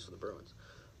penalties for the Bruins.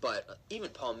 But even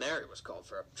Palmieri was called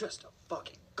for just a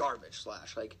fucking garbage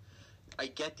slash. I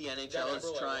get the NHL is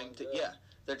Eberle trying one, to... too. Yeah,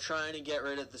 they're trying to get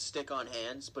rid of the stick on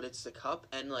hands, but it's the cup.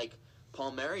 And,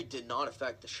 Palmieri did not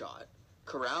affect the shot.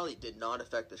 Corrali did not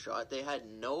affect the shot. They had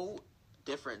no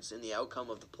difference in the outcome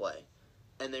of the play.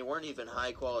 And they weren't even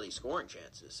high-quality scoring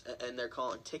chances. And they're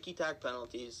calling ticky-tack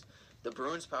penalties. The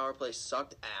Bruins' power play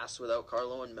sucked ass without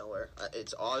Carlo and Miller.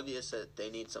 It's obvious that they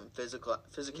need some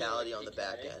physicality on the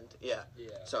back end. Yeah.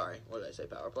 Sorry, what did I say?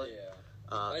 Power play? Yeah.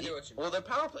 I knew what you meant. Well, their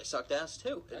power play sucked ass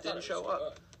too. I It thought didn't was show so up.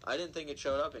 good. I didn't think it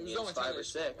showed up in It was games only 5 5 or or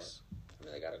 6. I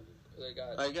mean, they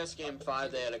got. I guess game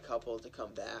 5 they had a couple to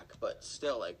come back, but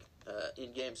still,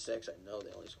 in game 6, I know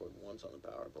they only scored once on the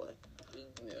power play.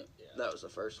 Yeah. That was the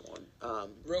first one.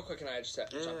 Real quick, can I just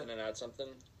jump Yeah. in and add something?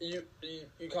 You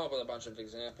come up with a bunch of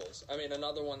examples. I mean,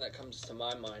 another one that comes to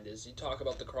my mind is you talk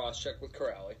about the cross check with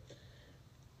Corrali.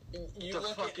 You the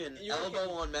look fucking at, you look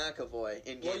elbow on McAvoy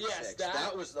in game Well, yes, 6. that-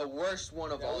 That was the worst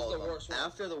one of that was all the of them. worst one.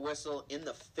 After the whistle in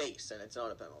the face, and it's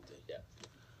not a penalty.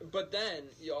 But then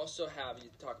you also have, you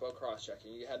talk about cross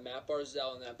checking. You had Matt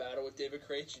Barzal in that battle with David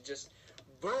Krejci. Just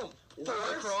boom, 4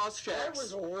 cross That checks.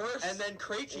 was worse. And then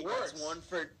Krejci Worse. gets one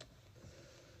for...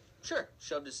 Sure,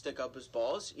 shoved his stick up his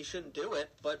balls. You shouldn't do it,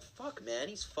 but fuck, man,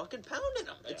 he's fucking pounding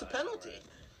him. It's a Yeah, I know, penalty. right?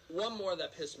 One more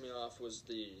that pissed me off was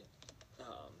the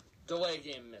delay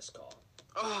game miss call.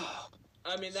 Oh,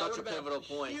 I mean, that Such would a have been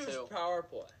pivotal a point, huge too. power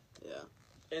play. yeah.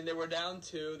 And they were down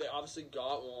 2. They obviously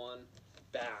got one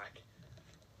back.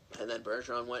 And then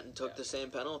Bergeron went and took Yeah. the same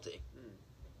penalty.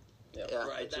 Yeah. Yeah,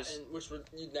 Right, it just...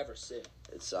 you'd never see.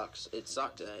 It sucks. It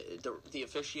sucked. The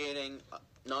officiating,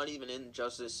 not even in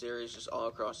just this series, just all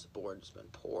across the board, has been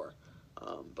poor.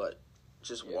 But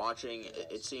just Yeah. watching, Yes.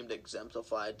 it seemed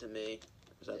exemplified to me.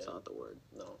 'Cause that's Yeah. not the word.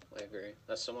 No, I agree.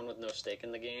 As someone with no stake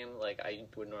in the game, like, I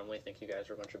would normally think you guys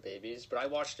were a bunch of babies, but I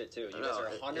watched it too. You guys No, are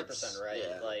 100% it's- right.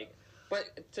 yeah. Like,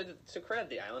 but to credit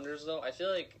the Islanders though, I feel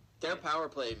like Their power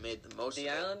play made the most the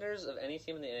of it. Islanders of any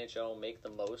team in the NHL make the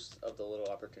most of the little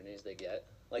opportunities they get.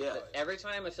 Like Yeah. every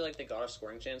time I feel like they got a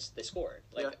scoring chance, they scored.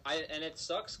 Like and it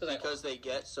sucks Because they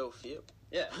get so few.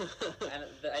 yeah. And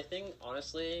I think,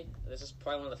 honestly, this is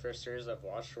probably one of the first series I've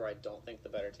watched where I don't think the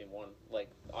better team won.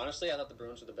 Like, honestly, I thought the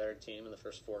Bruins were the better team in the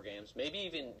first 4 games. Maybe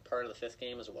even part of the 5th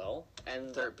game as well.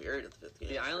 And Third period of the 5th game.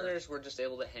 the Islanders were just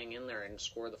able to hang in there and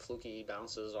score the fluky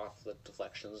bounces off the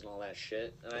deflections and all that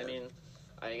shit. And I mean,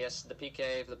 I guess the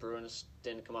PK for the Bruins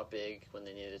didn't come up big when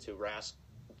they needed to. Rask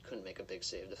couldn't make a big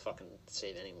save to fucking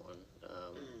save anyone,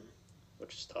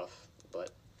 which is tough.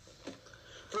 But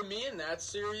For me in that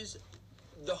series,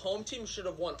 the home team should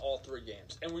have won all 3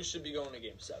 games, and we should be going to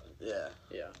Game 7. Yeah.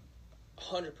 yeah,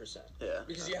 100%. Yeah.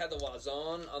 Because you had the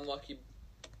Lazon unlucky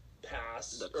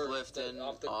pass. The or Clifton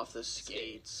the- off the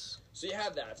skates. So you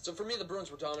had that. So for me, the Bruins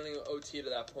were dominating OT to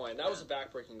that point. That was a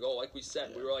backbreaking goal. Like we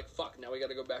said, we were like, fuck, now we got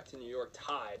to go back to New York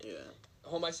tied. Yeah.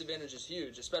 Home ice advantage is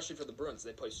huge, especially for the Bruins.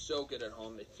 They play so good at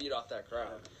home. They feed off that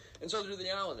crowd. And so do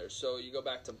the Islanders. So you go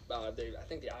back to, I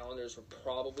think the Islanders were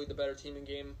probably the better team in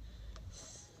game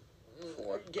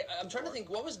 4. I'm trying to think,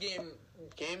 what was game...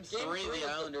 Game 3, three was the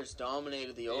the- Islanders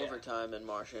dominated the overtime, and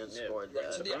Marchand Yeah, scored right,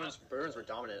 that. so the- Bruins were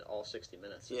dominant all 60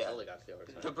 minutes Yeah. until they got to the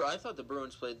overtime. I thought the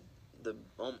Bruins played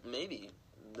maybe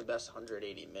the best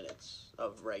 180 minutes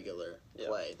of regular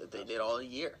play that they did all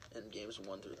year in games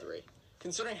 1 through 3.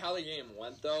 Considering how the game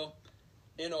went, though,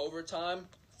 in overtime,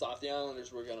 thought the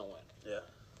Islanders were going to win. Yeah.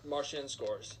 Marchand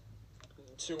scores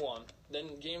 2-1.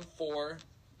 Then game 4,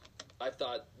 I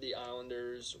thought the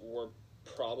Islanders were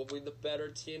probably the better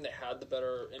team. They had the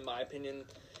better, in my opinion.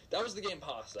 That was the game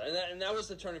Pasta. And that was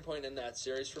the turning point in that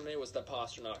series for me, was that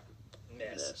Pasternak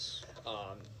miss.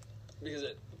 Because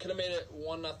it could have made it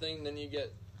 1-0, then you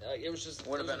get... it was just...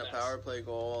 Would have it was been a mess. power play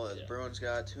goal. The Yeah. Bruins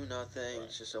got 2-0. Right.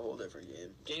 It's just a whole different game.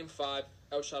 Game 5,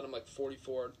 outshot them like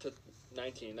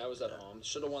 44-19. That was at home.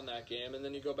 Should have won that game. And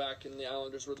then you go back, and the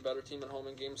Islanders were the better team at home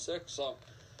in Game 6. So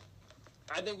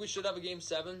I think we should have a Game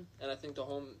 7, and I think the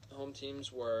home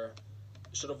teams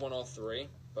should have won all 3.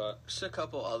 But Just a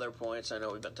couple other points. I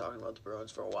know we've been talking about the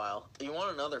Bruins for a while. You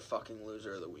want another fucking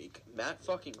loser of the week? Matt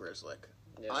fucking Grzelcyk.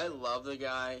 Yeah. I love the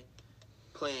guy.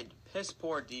 Played piss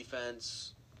poor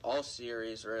defense all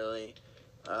series, really.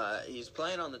 He's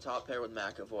playing on the top pair with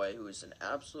McAvoy, who is an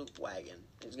absolute wagon.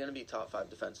 He's going to be top 5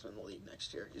 defenseman in the league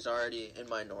next year. He's already in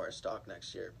my Norris stock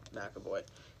next year, McAvoy.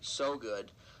 So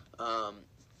good.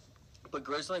 But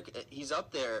Grzelcyk, he's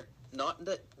up there. Not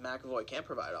that McAvoy can't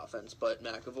provide offense, but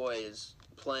McAvoy is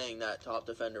playing that top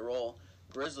defender role.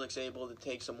 Grzelcyk's able to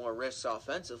take some more risks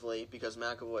offensively because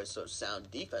McAvoy is so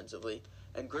sound defensively,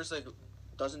 and Grzelcyk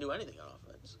doesn't do anything on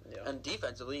offense. Yeah. And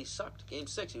defensively, he sucked. Game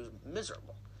 6, he was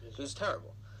miserable. He was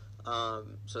terrible.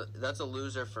 So that's a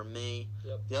loser for me.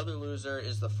 Yep. The other loser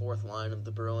is the 4th line of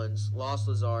the Bruins. Lost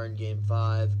Lazar in Game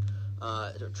 5.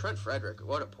 Trent Frederick,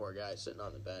 what a poor guy sitting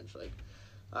on the bench. Like,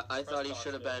 I thought he box,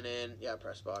 should have yeah. been in. Yeah,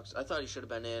 press box. I thought he should have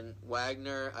been in.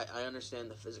 Wagner, I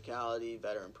understand the physicality,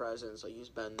 veteran presence. Like, he's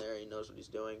been there. He knows what he's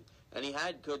doing. And he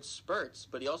had good spurts,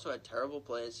 but he also had terrible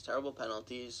plays, terrible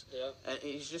penalties. yeah, And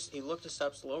he looked a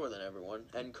step slower than everyone.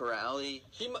 And Corrali,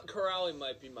 Corrali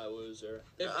might be my loser.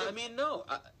 no.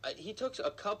 He took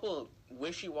a couple of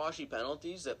wishy-washy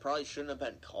penalties that probably shouldn't have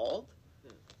been called.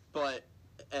 But,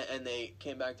 and they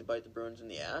came back to bite the Bruins in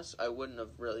the ass. I wouldn't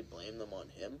have really blamed them on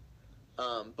him.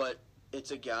 But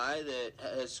it's a guy that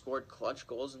has scored clutch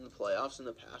goals in the playoffs in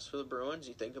the past for the Bruins.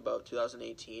 You think about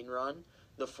 2018 run.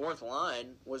 The 4th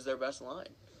line was their best line.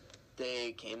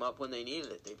 They came up when they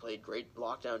needed it. They played great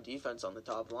lockdown defense on the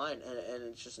top line, and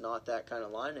it's just not that kind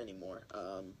of line anymore.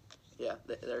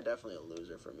 They're definitely a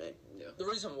loser for me. the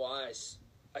reason why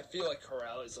I feel like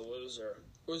Corrali's a loser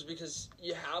was because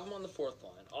you have him on the 4th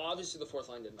line. Obviously, the 4th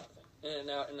line did nothing. And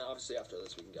obviously after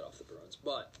this, we can get off the Bruins.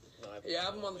 But you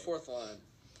have him on the 4th line.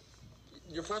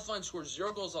 Your 4th line scored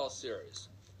 0 goals all series.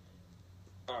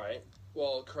 All right.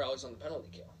 Well, Corrali's on the penalty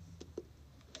kill.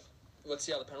 Let's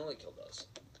see how the penalty kill does.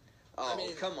 Oh, I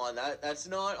mean, come on. That's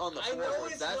not on the I know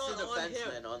forward. it's That's not the on him,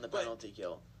 defenseman on the but penalty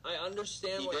kill. I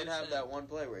understand He what did you're have saying. that one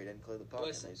play where he didn't clear the puck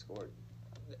Listen. and they scored.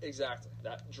 Exactly.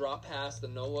 That drop pass, the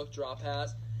no-look drop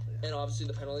pass, and obviously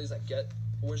the penalties that get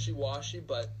wishy-washy,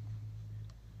 but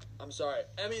I'm sorry.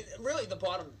 I mean, really, the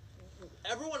bottom...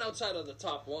 Everyone outside of the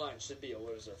top line should be a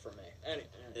loser for me. Anyway.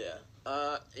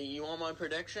 Yeah. You want my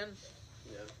prediction?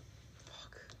 Yeah.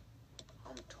 Fuck.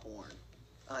 I'm torn.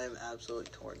 I am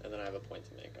absolutely torn. And then I have a point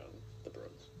to make on the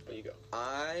Bruins. But you go.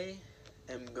 I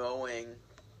am going.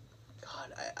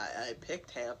 God, I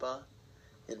picked Tampa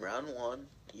in round 1.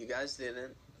 You guys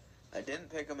didn't. I didn't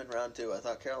pick them in round 2. I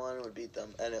thought Carolina would beat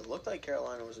them, and it looked like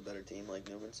Carolina was a better team, like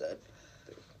Newman said.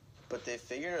 But they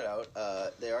figured it out.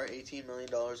 They are $18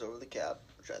 million over the cap,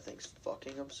 which I think is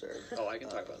fucking absurd. Oh, I can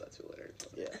talk about that too later.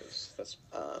 Yeah. That's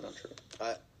not true.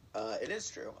 It is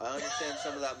true. I understand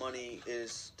some of that money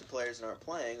is to players that aren't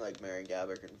playing, like Mary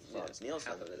Gabbert and Franz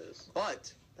Nielsen. Half of it is.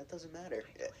 But that doesn't matter.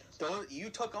 You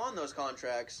took on those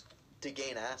contracts to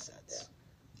gain assets.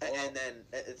 And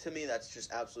then, to me, that's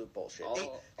just absolute bullshit.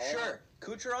 Sure,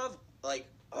 Kucherov,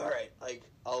 all right,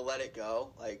 I'll let it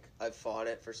go. I've fought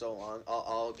it for so long.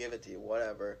 I'll give it to you,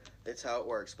 whatever. It's how it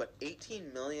works. But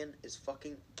 $18 million is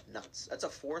fucking nuts. That's a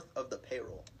fourth of the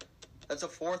payroll. That's a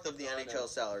fourth of the NHL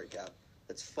salary cap.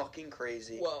 That's fucking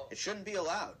crazy. Well, it shouldn't be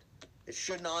allowed. It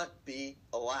should not be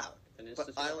allowed.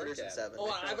 But Islanders in 7. Oh,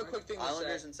 I have a quick thing to say.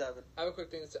 Islanders in 7. I have a quick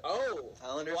thing to say. Oh,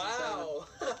 Islanders wow.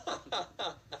 in 7.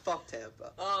 Fuck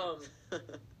Tampa.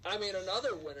 I mean,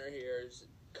 another winner here is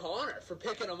Connor for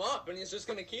picking him up, and he's just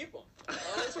going to keep him.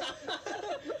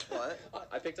 What?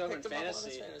 I picked him in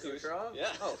fantasy. Kucherov? Yeah.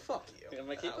 Oh, fuck you. I'm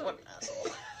gonna keep him. What an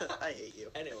asshole. I hate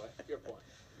you. Anyway, your point.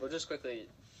 Well, just quickly,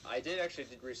 I did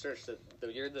research that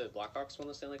the year the Blackhawks won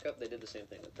the Stanley Cup, they did the same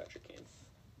thing with Patrick Kane.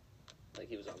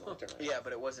 He was on long-term. Yeah,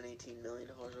 but it wasn't $18 million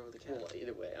over the cap. Well,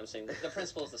 either way, I'm saying the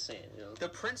principle is the same. The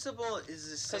principle is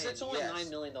the same. Because it's only $9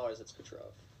 million that's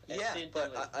Kucherov. And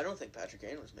but I don't think Patrick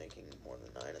Kane was making more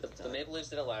than 9 at the time. The Maple Leafs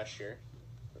did it last year,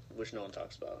 which no one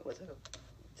talks about. With who?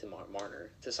 To Marner.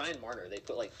 To sign Marner, they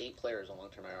put 8 players on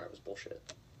long-term IR. It was bullshit.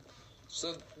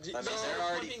 So, they're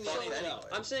already fucked anyway.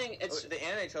 I'm saying it's... The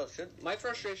NHL should be. My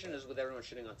frustration is with everyone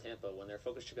shitting on Tampa when their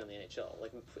focus should be on the NHL.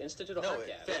 Institute a hard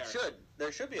cap. It should.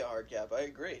 There should be a hard cap. I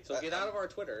agree. So get out of our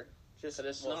Twitter.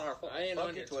 It's not our fault. I ain't fuck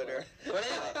on your your Twitter. But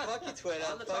anyway, fuck your Twitter.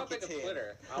 On the topic of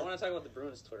Twitter, I want to talk about the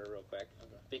Bruins Twitter real quick.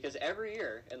 Okay. Because every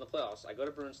year in the playoffs, I go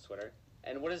to Bruins Twitter,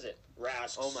 and what is it?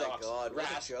 Rask Oh my sucks. god, what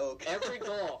Rask. a joke. Every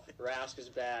goal, Rask is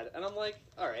bad. And I'm like,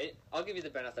 alright, I'll give you the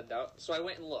benefit of the doubt. So I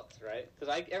went and looked, right?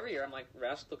 Because every year I'm like,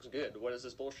 Rask looks good. What is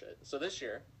this bullshit? So this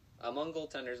year, among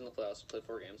goaltenders in the playoffs, played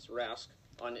 4 games, Rask,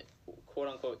 on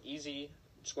quote-unquote easy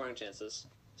scoring chances,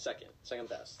 second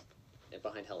best,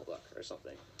 behind Hellebuyck or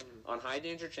something. On high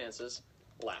danger chances,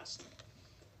 last.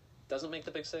 Doesn't make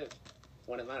the big save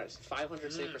when it matters.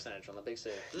 500 save percentage on the big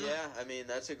save. Yeah, I mean,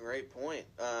 that's a great point.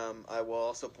 I will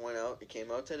also point out, it came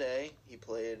out today. He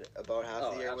played about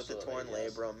half the year with the torn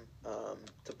labrum.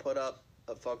 To put up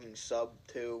a fucking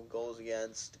sub-2 goals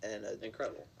against and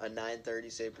Incredible. A 930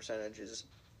 save percentage is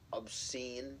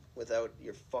obscene without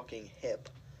your fucking hip.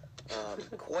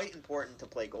 Quite important to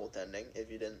play goaltending,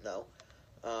 if you didn't know.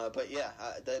 But yeah,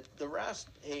 the Rask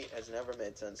hate has never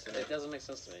made sense to me. It doesn't make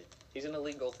sense to me. He's an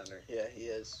elite goaltender. Yeah, he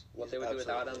is. What they would do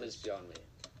without him is beyond me.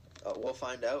 We'll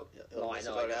find out. No, I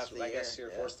know. I guess you're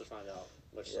forced to find out,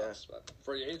 which sucks. But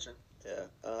free agent.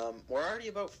 Yeah. We're already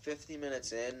about 50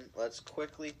 minutes in. Let's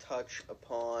quickly touch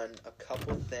upon a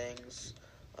couple things.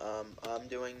 I'm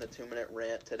doing the 2-minute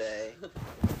rant today,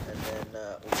 and then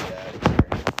we'll get out of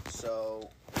here. So,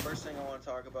 first thing I want to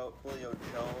talk about, Julio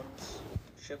Jones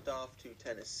shipped off to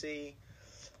Tennessee.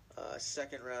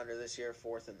 Second rounder this year,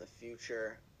 4th in the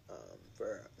future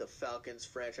for the Falcons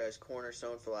franchise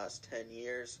cornerstone for the last 10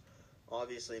 years.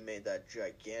 Obviously made that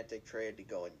gigantic trade to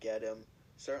go and get him.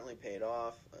 Certainly paid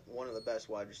off. One of the best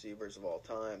wide receivers of all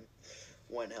time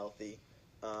when healthy.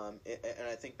 And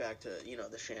I think back to,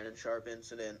 the Shannon Sharp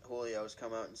incident. Julio's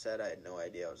come out and said, I had no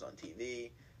idea I was on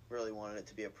TV. Really wanted it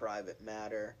to be a private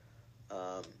matter.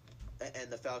 And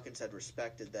the Falcons had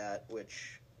respected that,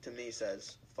 which to me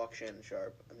says, fuck Shannon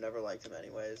Sharp. I've never liked him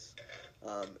anyways.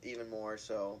 Even more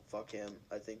so, fuck him.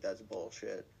 I think that's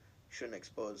bullshit. Shouldn't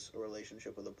expose a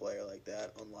relationship with a player like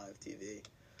that on live TV.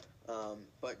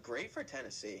 But great for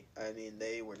Tennessee. I mean,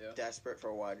 they were desperate for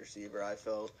a wide receiver, I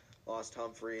felt. Lost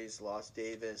Humphreys, lost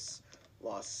Davis,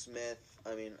 lost Smith.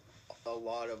 I mean, a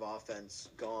lot of offense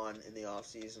gone in the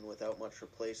offseason without much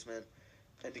replacement.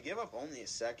 And to give up only a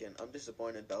second, I'm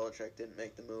disappointed Belichick didn't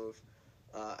make the move.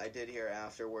 I did hear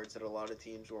afterwards that a lot of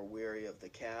teams were weary of the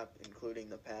cap, including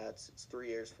the Pats. It's 3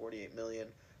 years, $48 million.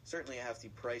 Certainly a hefty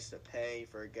price to pay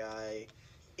for a guy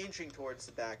inching towards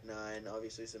the back 9.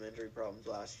 Obviously some injury problems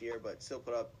last year, but still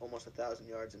put up almost 1,000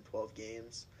 yards in 12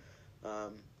 games.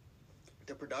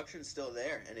 The production's still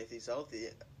there, and if he's healthy,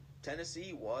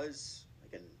 Tennessee was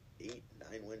like an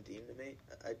 8-9 win team to me.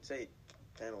 I'd say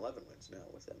 10-11 wins now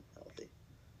with him healthy.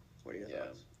 What are your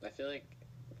thoughts? I feel like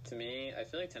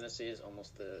Tennessee is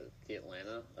almost the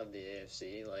Atlanta of the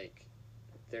AFC. Like,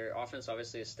 their offense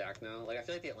obviously is stacked now. Like, I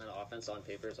feel like the Atlanta offense on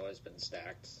paper has always been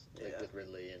stacked, like, with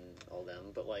Ridley and all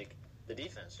them. But, like, the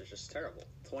defense is just terrible.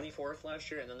 24th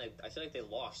last year, and then I feel like they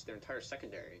lost their entire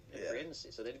secondary in free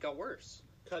agency, so they got worse.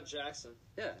 Cut Jackson.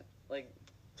 Yeah, like,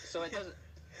 so it doesn't...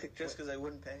 Just because I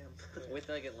wouldn't pay him. With,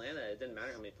 like, Atlanta, it didn't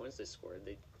matter how many points they scored.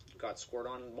 They got scored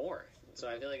on more. So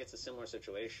I feel like it's a similar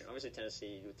situation. Obviously,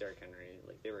 Tennessee with Derrick Henry,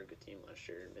 like, they were a good team last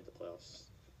year, made the playoffs.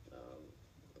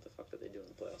 What the fuck did they do in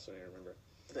the playoffs? I don't even remember.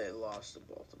 They lost to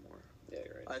Baltimore. Yeah,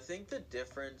 you're right. I think the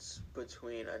difference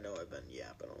between, I know I've been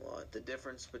yapping a lot, the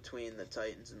difference between the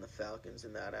Titans and the Falcons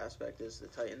in that aspect is the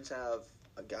Titans have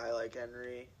a guy like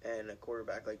Henry and a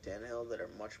quarterback like Tannehill that are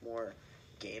much more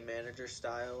game manager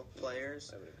style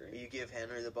players. I would agree. You give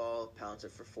Henry the ball, pounds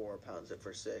it for 4, pounds it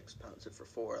for 6, pounds it for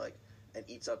 4, like, and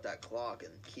eats up that clock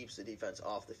and keeps the defense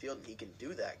off the field, and he can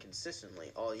do that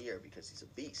consistently all year because he's a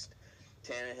beast.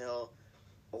 Tannehill,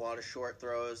 a lot of short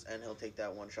throws, and he'll take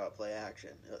that one-shot play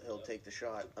action. He'll take the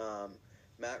shot.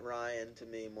 Matt Ryan, to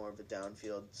me, more of a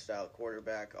downfield-style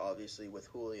quarterback. Obviously, with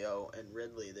Julio and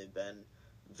Ridley, they've been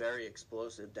very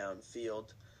explosive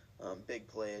downfield, big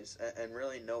plays, and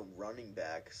really no running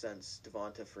back since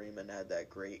Devonta Freeman had that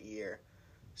great year.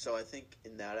 So I think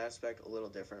in that aspect, a little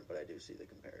different, but I do see the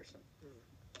comparison.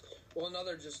 Well,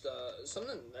 another just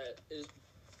something that is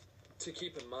to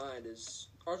keep in mind is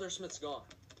Arthur Smith's gone.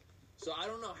 So I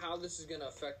don't know how this is going to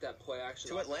affect that play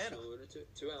action. To Atlanta.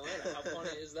 To Atlanta. How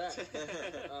funny is that?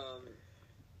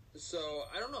 So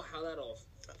I don't know how that'll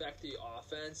affect the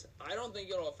offense. I don't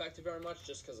think it'll affect it very much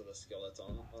just because of the skill that's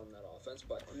on that offense.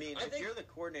 But I mean, if you're the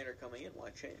coordinator coming in, why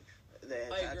change? They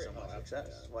had so much success.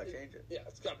 Yeah. Why change it? Yeah,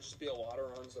 it's got to just be a lot of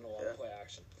runs and a lot of play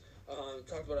action.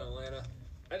 Talked about Atlanta.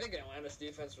 I think Atlanta's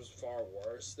defense was far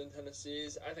worse than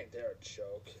Tennessee's. I think they're a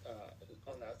joke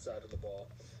on that side of the ball.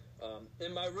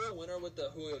 And my real winner with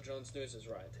the Julio Jones news is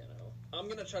Ryan Tannehill. I'm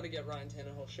going to try to get Ryan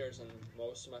Tannehill shares in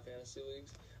most of my fantasy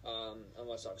leagues,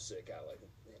 unless obviously a guy like,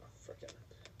 frickin'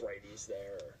 Brady's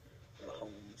there or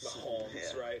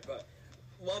Mahomes, right? But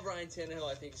love Ryan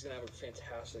Tannehill. I think he's going to have a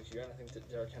fantastic year, and I think that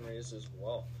Derrick Henry is as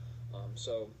well.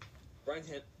 So Ryan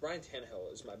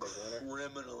Tannehill is my big winner.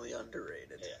 Criminally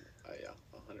underrated. Yeah,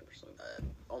 100%.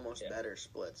 Almost better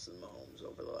splits than Mahomes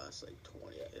over the last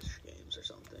 20-ish games or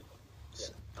something.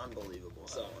 It's unbelievable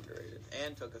how underrated.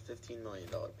 And took a $15 million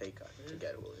pay cut to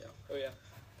get Julio. Oh, yeah.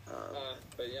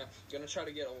 But yeah, gonna try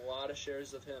to get a lot of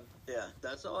shares of him. Yeah,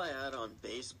 that's all I had on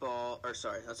baseball. That's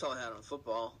all I had on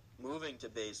football. Moving to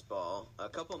baseball, a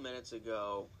couple minutes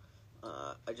ago,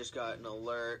 I just got an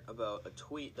alert about a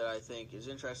tweet that I think is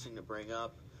interesting to bring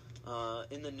up.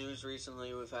 In the news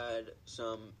recently, we've had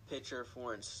some pitcher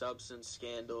foreign substance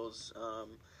scandals.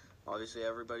 Obviously,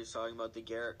 everybody's talking about the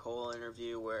Garrett Cole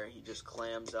interview where he just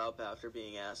clams up after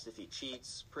being asked if he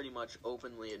cheats, pretty much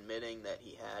openly admitting that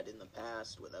he had in the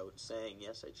past without saying,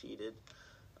 yes, I cheated.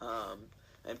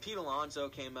 And Pete Alonso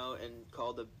came out and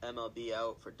called the MLB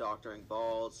out for doctoring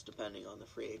balls, depending on the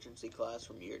free agency class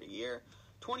from year to year.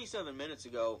 27 minutes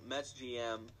ago, Mets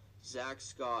GM Zach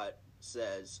Scott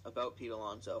says about Pete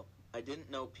Alonso, I didn't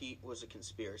know Pete was a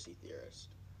conspiracy theorist.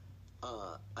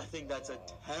 I think that's a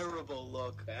terrible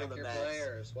look for the Mets.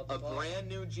 Players. What the fuck? Brand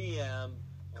new GM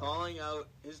calling out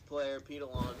his player, Pete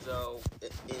Alonso,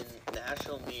 in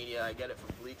national media. I get it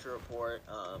from Bleacher Report.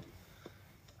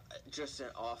 Just an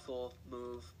awful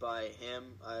move by him.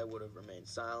 I would have remained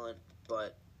silent.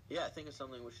 But, yeah, I think it's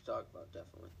something we should talk about,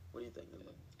 definitely. What do you think?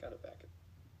 Yeah, got to back it.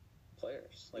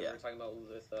 Players. Like we were talking about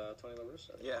with Tony La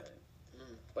Russa. Yeah.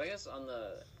 But I guess on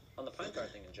the pine tar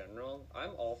thing in general,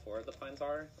 I'm all for the pine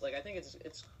tar. Like, I think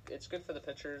it's good for the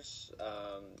pitchers.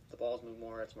 The balls move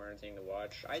more. It's more entertaining to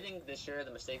watch. I think this year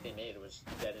the mistake they made was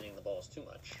deadening the balls too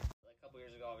much. Like a couple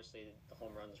years ago, obviously the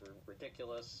home runs were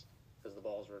ridiculous because the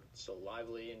balls were so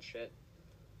lively and shit.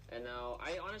 And now,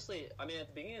 at the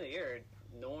beginning of the year,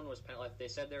 no one was like they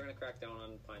said they were going to crack down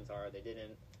on pine tar. They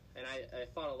didn't. And I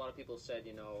thought a lot of people said,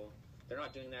 they're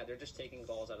not doing that. They're just taking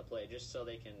balls out of play just so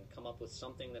they can come up with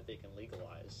something that they can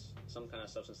legalize, some kind of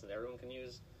substance that everyone can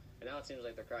use. And now it seems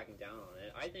like they're cracking down on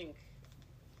it. I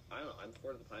don't know, I'm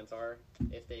for the pine tar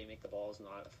if they make the balls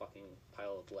not a fucking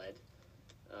pile of lead.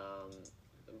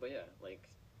 But yeah,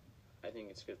 I think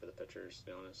it's good for the pitchers, to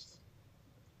be honest.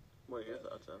 What are your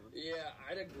thoughts on it? Yeah,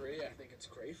 I'd agree. I think it's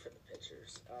great for the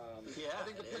pitchers. I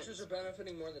think the pitchers are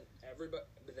benefiting more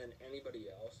than anybody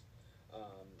else.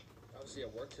 Obviously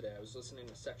at work today, I was listening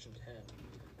to Section 10,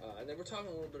 and they were talking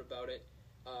a little bit about it.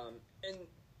 And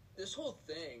this whole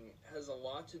thing has a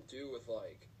lot to do with,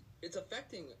 it's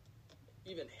affecting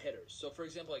even hitters. So, for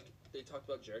example, they talked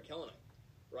about Jarred Kelenic,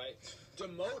 right?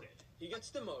 Demoted. He gets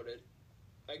demoted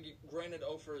Granted,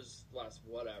 Ofer's last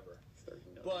whatever. 30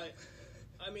 million. But,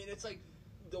 I mean, it's like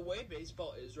the way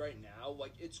baseball is right now,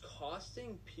 like, it's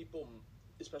costing people,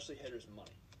 especially hitters, money.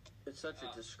 It's such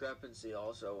a discrepancy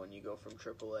also when you go from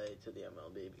AAA to the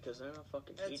MLB because they're not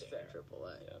fucking That's cheating fair. in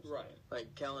AAA. Yeah, Right.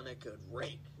 Like, Kelenic could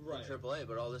rake Right. in AAA,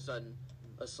 but all of a sudden,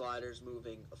 a slider's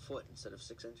moving a foot instead of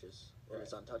 6 inches, and Right.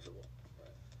 it's untouchable.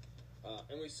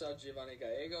 And we saw Giovanni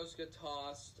Gallegos get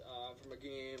tossed from a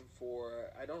game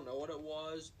for, I don't know what it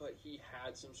was, but he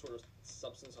had some sort of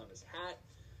substance on his hat.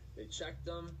 They checked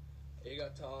him. He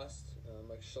got tossed.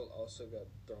 Mike Schultz also got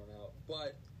thrown out.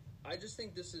 But I just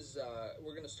think this is,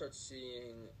 we're going to start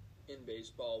seeing in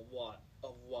baseball a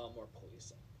lot more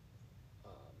policing.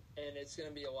 And it's going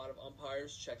to be a lot of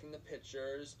umpires checking the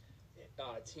pitchers,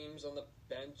 teams on the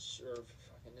bench or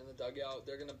fucking in the dugout.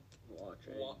 They're going to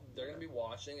they're going to be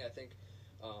watching. I think,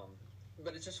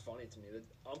 but it's just funny to me that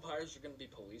umpires are going to be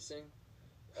policing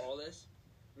all this.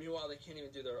 Meanwhile, they can't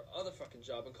even do their other fucking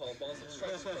job and call balls and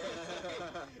strikes.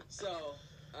 So,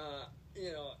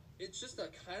 you know, it's just a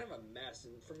kind of a mess.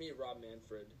 And for me, Rob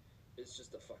Manfred is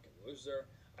just a fucking loser.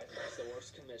 I think he's the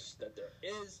worst commish that there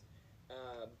is.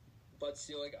 Bud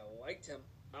Selig, I liked him.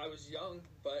 I was young,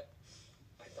 but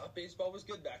I thought baseball was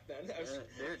good back then.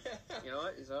 Dude, you know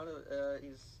what?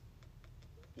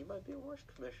 He might be a worse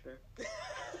commissioner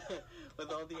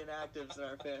with all the inactives in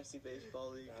our fantasy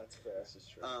baseball league. That's fair. This is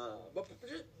true. But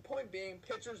just point being,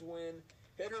 pitchers win,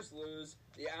 hitters lose.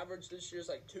 The average this year is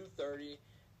like 230.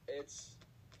 It's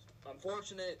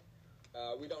unfortunate.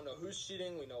 We don't know who's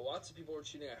cheating. We know lots of people are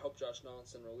cheating. I hope Josh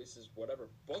Donaldson releases whatever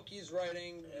book he's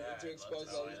writing to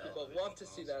expose all these people. Love to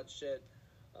see that shit.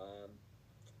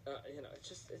 You know,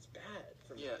 it's bad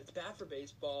for me. Yeah. It's bad for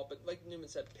baseball. But like Newman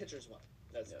said, pitchers win.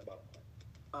 That's the bottom line.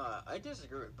 I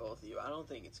disagree with both of you. I don't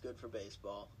think it's good for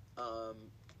baseball. I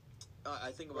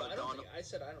think Well, about Donald. I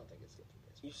said I don't think it's good for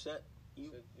baseball. You said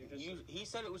he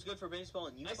said it was good for baseball,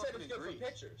 and you I said fucking it's good agreed. for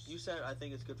pitchers. You said I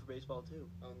think it's good for baseball too.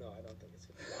 Oh no, I don't think it's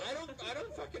good. I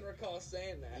don't fucking recall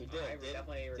saying that. You did. I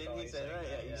definitely recall Didn't he you say saying that? that,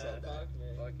 Yeah, you yeah. said that. Fuck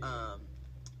me. Fuck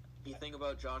you. You think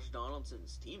about Josh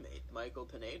Donaldson's teammate, Michael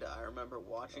Pineda. I remember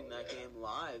watching that game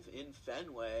live in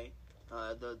Fenway.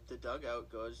 The dugout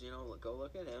goes, go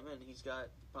look at him, and he's got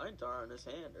pine tar on his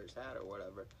hand or his hat or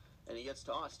whatever, and he gets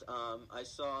tossed. I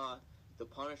saw the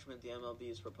punishment the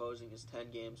MLB is proposing is 10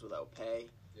 games without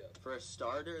pay. Yeah. For a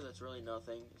starter, that's really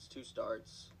nothing. It's 2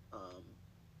 starts.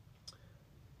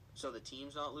 So the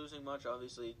team's not losing much.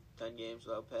 Obviously, 10 games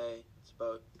without pay. It's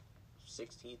about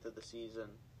 16th of the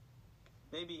season.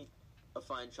 Maybe a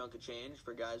fine chunk of change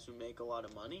for guys who make a lot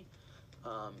of money.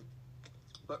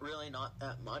 But really not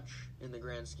that much in the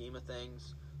grand scheme of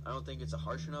things. I don't think it's a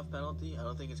harsh enough penalty. I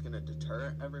don't think it's going to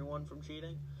deter everyone from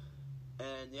cheating.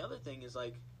 And the other thing is,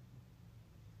 like,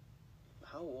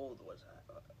 how old was that?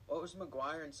 What was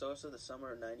McGuire and Sosa the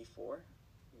summer of 94?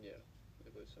 Yeah, I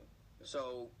believe so.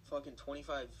 So, fucking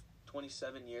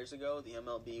 27 years ago, the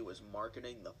MLB was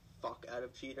marketing the fuck out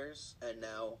of cheaters, and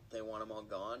now they want them all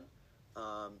gone.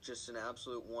 Just an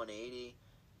absolute 180.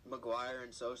 McGuire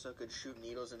and Sosa could shoot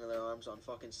needles into their arms on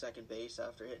fucking second base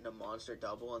after hitting a monster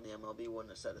double, and the MLB wouldn't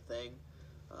have said a thing.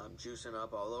 Juicing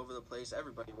up all over the place.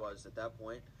 Everybody was at that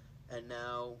point. And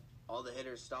now all the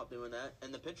hitters stopped doing that,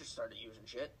 and the pitchers started using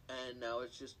shit, and now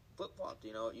it's just flip-flopped.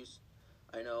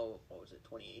 I know, what was it,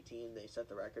 2018, they set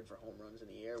the record for home runs in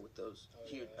a year with those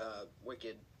huge,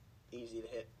 wicked,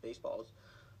 easy-to-hit baseballs.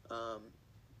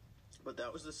 But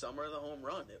that was the summer of the home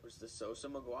run. It was the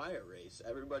Sosa-McGuire race.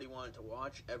 Everybody wanted to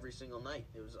watch every single night.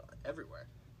 It was everywhere.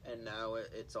 And now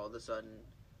it's all of a sudden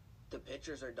the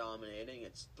pitchers are dominating.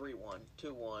 It's 3-1,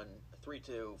 2-1,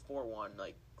 3-2, 4-1,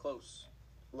 like close,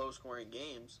 low-scoring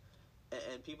games.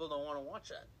 And people don't want to watch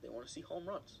that. They want to see home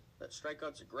runs. That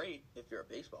strikeouts are great if you're a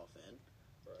baseball fan.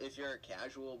 Right. If you're a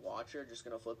casual watcher just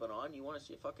going to flip it on, you want to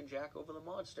see a fucking jack over the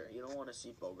monster. You don't want to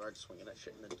see Bogart swinging that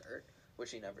shit in the dirt,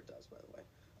 which he never does, by the way.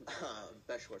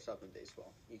 Best shortstop in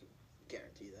baseball. You can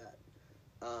guarantee that.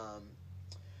 I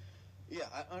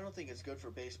don't think it's good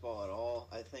for baseball at all.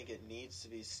 I think it needs to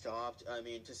be stopped. I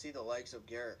mean, to see the likes of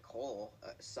Garrett Cole,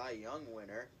 a Cy Young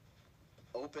winner,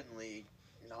 openly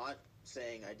not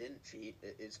saying I didn't cheat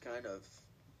is kind of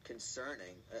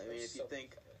concerning. I mean, if you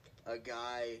think a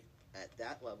guy at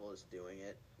that level is doing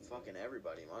it, fucking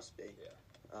everybody must be. Yeah.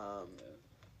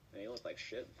 And he looked like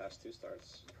shit the past 2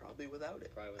 starts. Probably without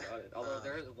it. Probably without it. Although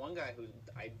there is one guy who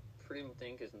I pretty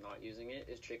think is not using it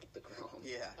is Jacob deGrom.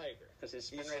 Yeah. I agree. Because his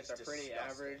spin He's rates are just pretty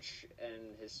disgusting. average,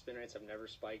 and his spin rates have never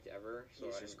spiked ever. So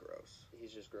He's just gross.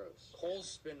 He's just gross. Cole's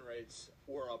spin rates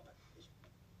were up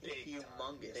big time.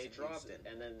 Humongous. They in dropped Houston. it,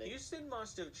 and then they... Houston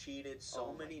must have cheated so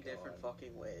Oh my many different God.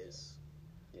 fucking ways.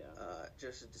 Yeah.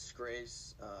 just a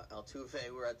disgrace.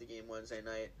 Altuve were at the game Wednesday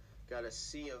night. Got a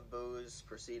sea of booze.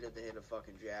 Proceeded to hit a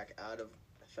fucking jack out of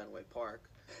Fenway Park.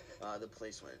 The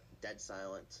place went dead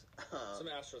silent. Some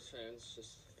Astros fans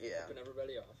just Yeah. flipping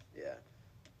everybody off. Yeah.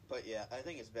 But yeah, I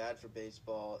think it's bad for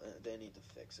baseball. They need to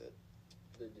fix it.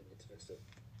 They do need to fix it.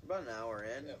 About an hour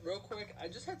in. Yeah, real quick, I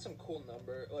just had some cool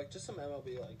number, like just some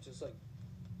MLB, like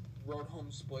road home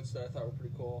splits that I thought were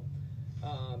pretty cool.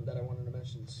 That I wanted to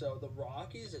mention. So the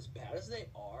Rockies, as bad as they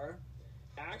are,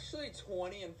 actually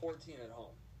 20 and 14 at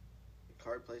home.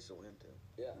 Hard place to win, too.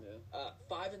 Yeah.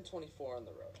 5 and 24 on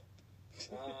the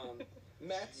road.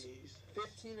 Mets Jeez.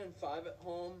 15 and 5 at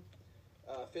home,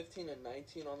 15 and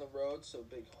 19 on the road. So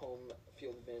big home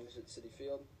field advantage at Citi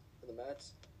Field for the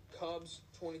Mets. Cubs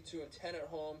 22 and 10 at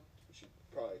home, which you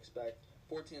probably expect.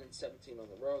 14 and 17 on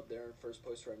the road. They're in first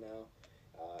place right now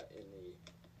in the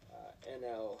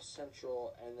NL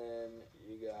Central, and then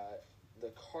you got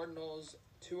the Cardinals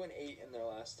 2 and 8 in their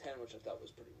last 10, which I thought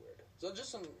was pretty weird. So just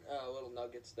some little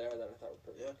nuggets there that I thought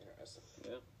were pretty interesting.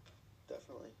 Yeah.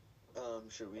 Definitely.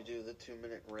 Should we do the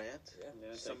 2-minute rant?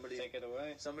 Yeah, Somebody- take it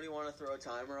away. Somebody want to throw a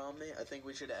timer on me? I think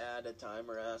we should add a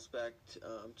timer aspect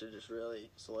to just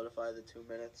really solidify the 2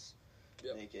 minutes.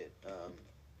 Yep. Make it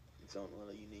its own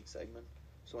little unique segment.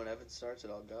 So when Evan starts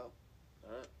it, I'll go.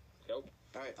 All right, go.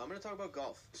 All right, I'm going to talk about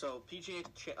golf. So PGA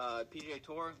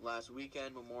Tour last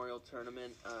weekend, Memorial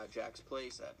Tournament, Jack's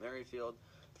Place at Merrifield,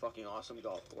 fucking awesome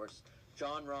golf course.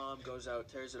 John Rahm goes out,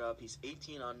 tears it up. He's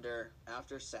 18 under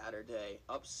after Saturday,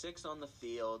 up 6 on the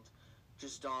field,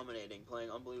 just dominating,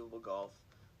 playing unbelievable golf.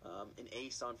 An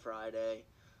ace on Friday,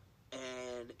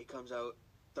 and it comes out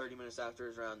 30 minutes after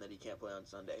his round that he can't play on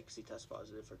Sunday because he tests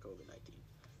positive for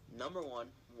COVID-19. Number one,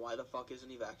 why the fuck isn't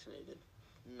he vaccinated?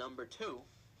 Number two,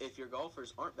 if your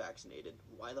golfers aren't vaccinated,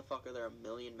 why the fuck are there a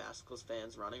million maskless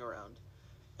fans running around?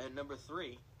 And number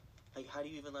three, like, how do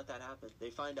you even let that happen? They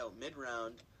find out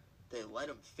mid-round, they let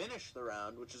him finish the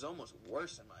round, which is almost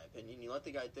worse in my opinion. You let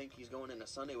the guy think he's going into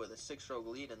Sunday with a 6-stroke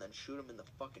lead and then shoot him in the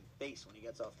fucking face when he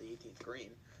gets off the 18th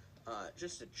green.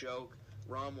 Just a joke.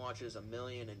 Rahm watches a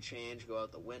million and change go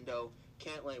out the window.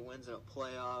 Cantlay wins in a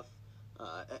playoff.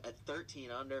 At 13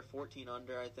 under, 14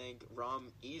 under, I think,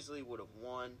 Rahm easily would have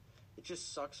won. It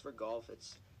just sucks for golf.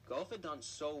 Golf had done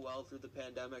so well through the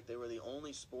pandemic. They were the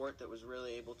only sport that was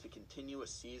really able to continue a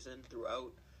season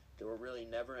throughout. There were really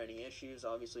never any issues.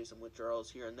 Obviously, some withdrawals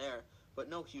here and there, but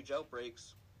no huge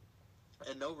outbreaks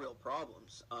and no real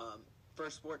problems.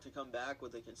 First sport to come back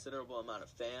with a considerable amount of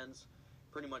fans.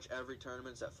 Pretty much every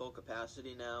tournament's at full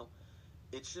capacity now.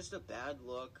 It's just a bad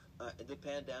look. The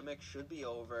pandemic should be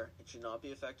over. It should not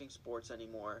be affecting sports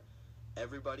anymore.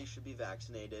 Everybody should be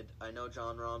vaccinated. I know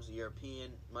John Rahm's a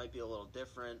European, might be a little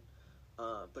different,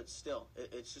 but still,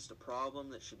 it's just a problem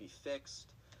that should be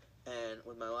fixed. And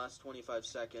with my last 25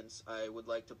 seconds, I would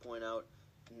like to point out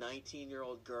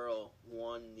 19-year-old girl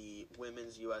won the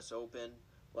Women's U.S. Open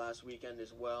last weekend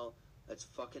as well. That's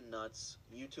fucking nuts.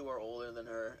 You two are older than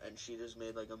her, and she just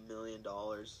made like $1 million.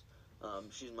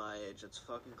 She's my age. That's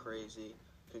fucking crazy.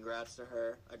 Congrats to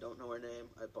her. I don't know her name.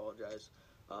 I apologize.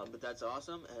 But that's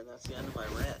awesome, and that's the end of my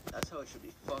rant. That's how it should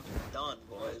be fucking done,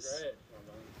 boys. Great.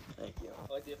 Thank you.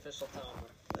 I like the official timer.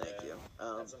 Thank you.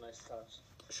 That's a nice touch.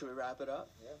 Should we wrap it up?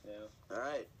 Yeah. All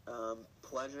right.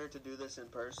 Pleasure to do this in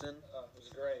person. It was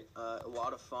great. A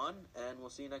lot of fun, and we'll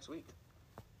see you next week.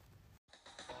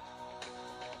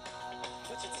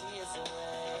 Put your tears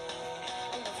away,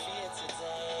 and no fear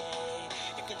today.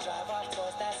 You can drive off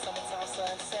towards that summertime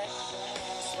sunset.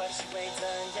 Sweat your way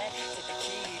done yet. Take the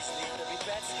keys, leave the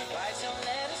regrets. Write your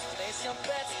letters, place your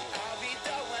bets.